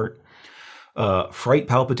the heart. Fright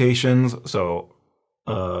palpitations. So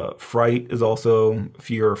fright is also,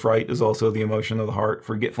 fear or fright is also the emotion of the heart.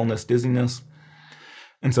 Forgetfulness, dizziness.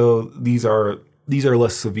 And so these are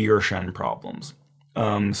less severe Shen problems.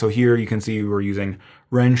 So here you can see we're using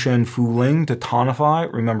Ren Shen Fu Ling to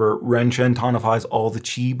tonify. Remember, Ren Shen tonifies all the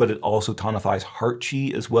qi, but it also tonifies heart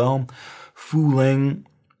qi as well. Fu Ling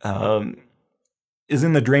is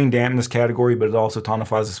in the drain dampness category, but it also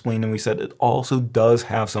tonifies the spleen. And we said it also does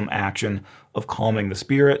have some action of calming the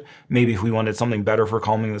spirit. Maybe if we wanted something better for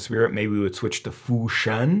calming the spirit, maybe we would switch to Fu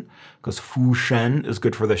Shen, because Fu Shen is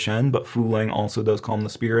good for the Shen, but Fu Ling also does calm the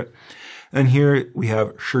spirit. And here we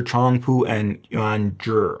have Shi Chang Pu and Yuan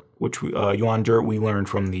Zhi, which Yuan Zhi we learned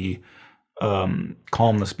from the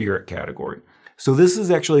calm the spirit category. So this is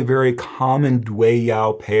actually a very common Dui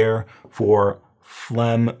Yao pair for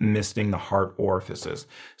phlegm misting the heart orifices.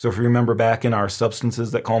 So if you remember back in our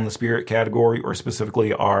substances that calm the spirit category, or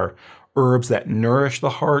specifically our herbs that nourish the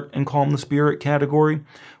heart and calm the spirit category,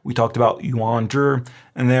 we talked about Yuan Zhi,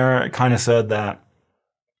 and there I kind of said that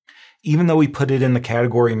even though we put it in the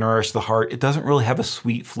category nourish the heart, it doesn't really have a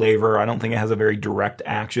sweet flavor. I don't think it has a very direct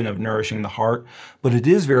action of nourishing the heart, but it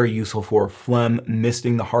is very useful for phlegm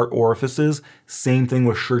misting the heart orifices. Same thing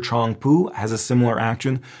with Shi Chang Pu, has a similar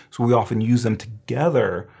action. So we often use them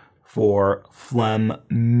together for phlegm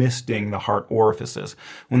misting the heart orifices.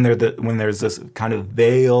 When there's this kind of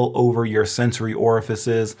veil over your sensory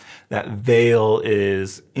orifices, that veil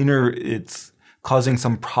is it's causing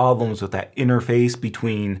some problems with that interface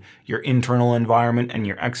between your internal environment and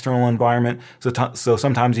your external environment. So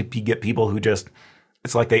sometimes you get people who just,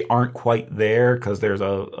 it's like they aren't quite there because there's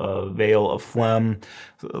a veil of phlegm.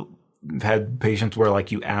 So I've had patients where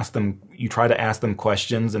like you try to ask them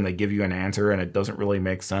questions and they give you an answer and it doesn't really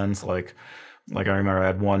make sense. Like I remember I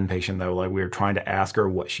had one patient that we were trying to ask her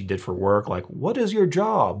what she did for work. Like, what is your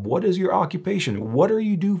job? What is your occupation? What do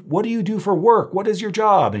you do for work? What is your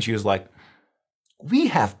job? And she was like, we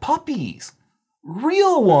have puppies,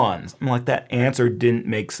 real ones. I'm like, that answer didn't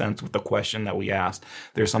make sense with the question that we asked.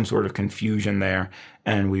 There's some sort of confusion there.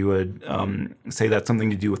 And we would say that's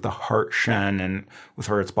something to do with the heart shen. And with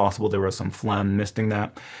her, it's possible there was some phlegm misting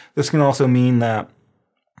that. This can also mean that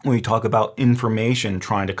when we talk about information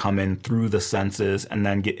trying to come in through the senses and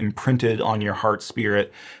then get imprinted on your heart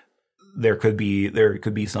spirit, there could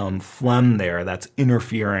be some phlegm there that's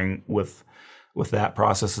interfering with that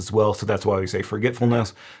process as well. So that's why we say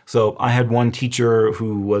forgetfulness. So I had one teacher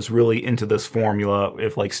who was really into this formula.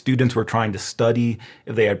 If like students were trying to study,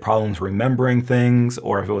 if they had problems remembering things,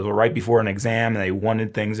 or if it was right before an exam and they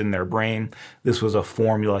wanted things in their brain, this was a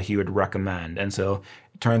formula he would recommend. And so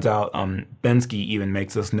it turns out Bensky even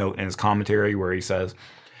makes this note in his commentary where he says,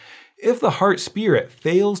 if the heart spirit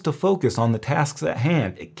fails to focus on the tasks at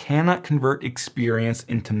hand, it cannot convert experience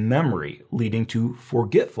into memory, leading to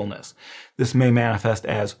forgetfulness. This may manifest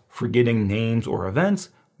as forgetting names or events,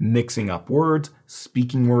 mixing up words,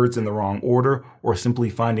 speaking words in the wrong order, or simply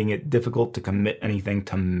finding it difficult to commit anything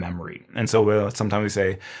to memory. And so sometimes we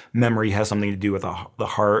say memory has something to do with the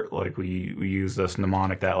heart. Like we use this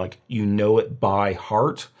mnemonic that like you know it by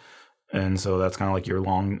heart. And so that's kind of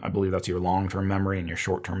like I believe that's your long-term memory, and your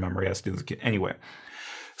short-term memory has to do with the kid. Anyway,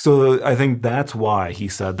 so I think that's why he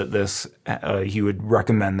said that he would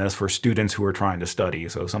recommend this for students who are trying to study.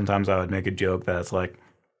 So sometimes I would make a joke that it's like,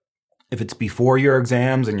 if it's before your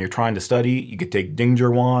exams and you're trying to study, you could take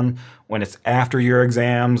Dingzhi. When it's after your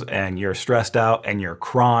exams and you're stressed out and you're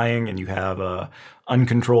crying and you have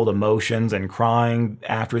uncontrolled emotions and crying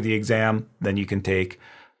after the exam, then you can take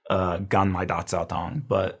Ganmai Datsao.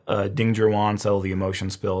 But Dingzhi, Sell the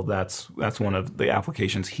Emotions Pill, that's one of the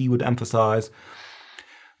applications he would emphasize.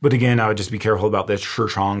 But again, I would just be careful about this Shi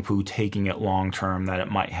Chang Pu taking it long term, that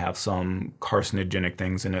it might have some carcinogenic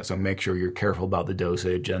things in it. So make sure you're careful about the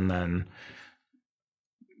dosage, and then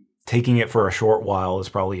taking it for a short while is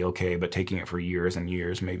probably okay, but taking it for years and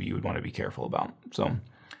years, maybe you would want to be careful about. So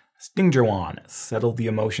Dingzhi, Settle the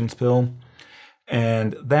Emotions Pill.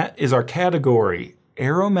 And that is our category.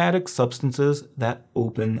 Aromatic substances that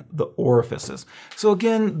open the orifices. So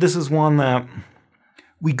again, this is one that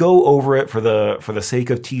we go over it for the sake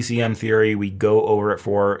of TCM theory. We go over it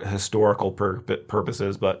for historical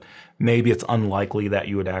purposes, but maybe it's unlikely that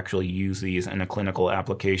you would actually use these in a clinical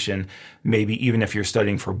application. Maybe even if you're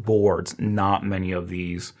studying for boards, not many of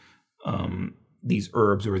these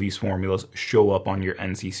herbs or these formulas show up on your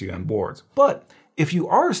NCCM boards. But if you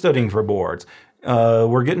are studying for boards,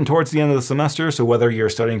 we're getting towards the end of the semester, so whether you're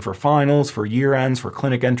studying for finals, for year ends, for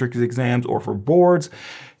clinic entrance exams, or for boards,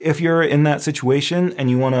 if you're in that situation and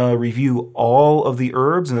you want to review all of the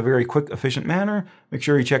herbs in a very quick, efficient manner, make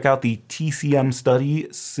sure you check out the TCM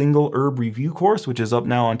Study Single Herb Review course, which is up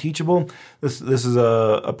now on Teachable. This is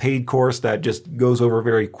a paid course that just goes over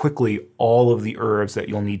very quickly all of the herbs that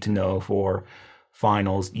you'll need to know for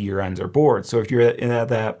finals, year ends, or boards. So if you're at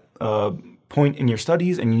that point in your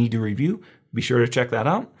studies and you need to review, be sure to check that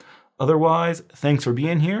out. Otherwise, thanks for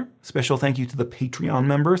being here. Special thank you to the Patreon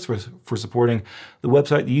members for supporting the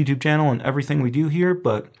website, the YouTube channel, and everything we do here.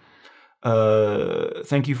 But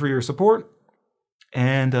thank you for your support.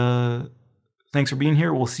 And thanks for being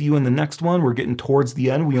here. We'll see you in the next one. We're getting towards the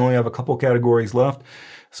end. We only have a couple categories left.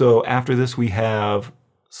 So after this, we have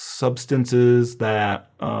substances that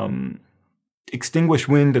extinguish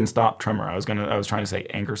wind and stop tremor. I was trying to say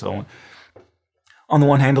anchor. So on the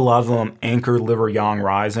one hand, a lot of them anchor liver yang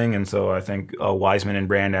rising, and so I think Wiseman and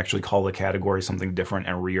Brand actually call the category something different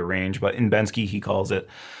and rearrange. But in Bensky, he calls it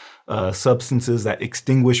substances that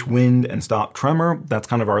extinguish wind and stop tremor. That's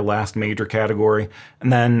kind of our last major category.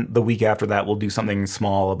 And then the week after that, we'll do something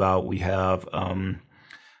small about, we have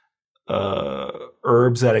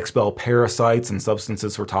herbs that expel parasites and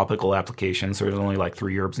substances for topical applications. So there's only like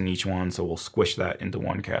 3 herbs in each one, so we'll squish that into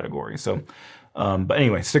one category. So, but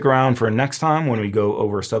anyway, stick around for next time when we go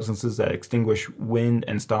over substances that extinguish wind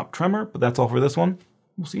and stop tremor. But that's all for this one.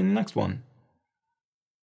 We'll see you in the next one.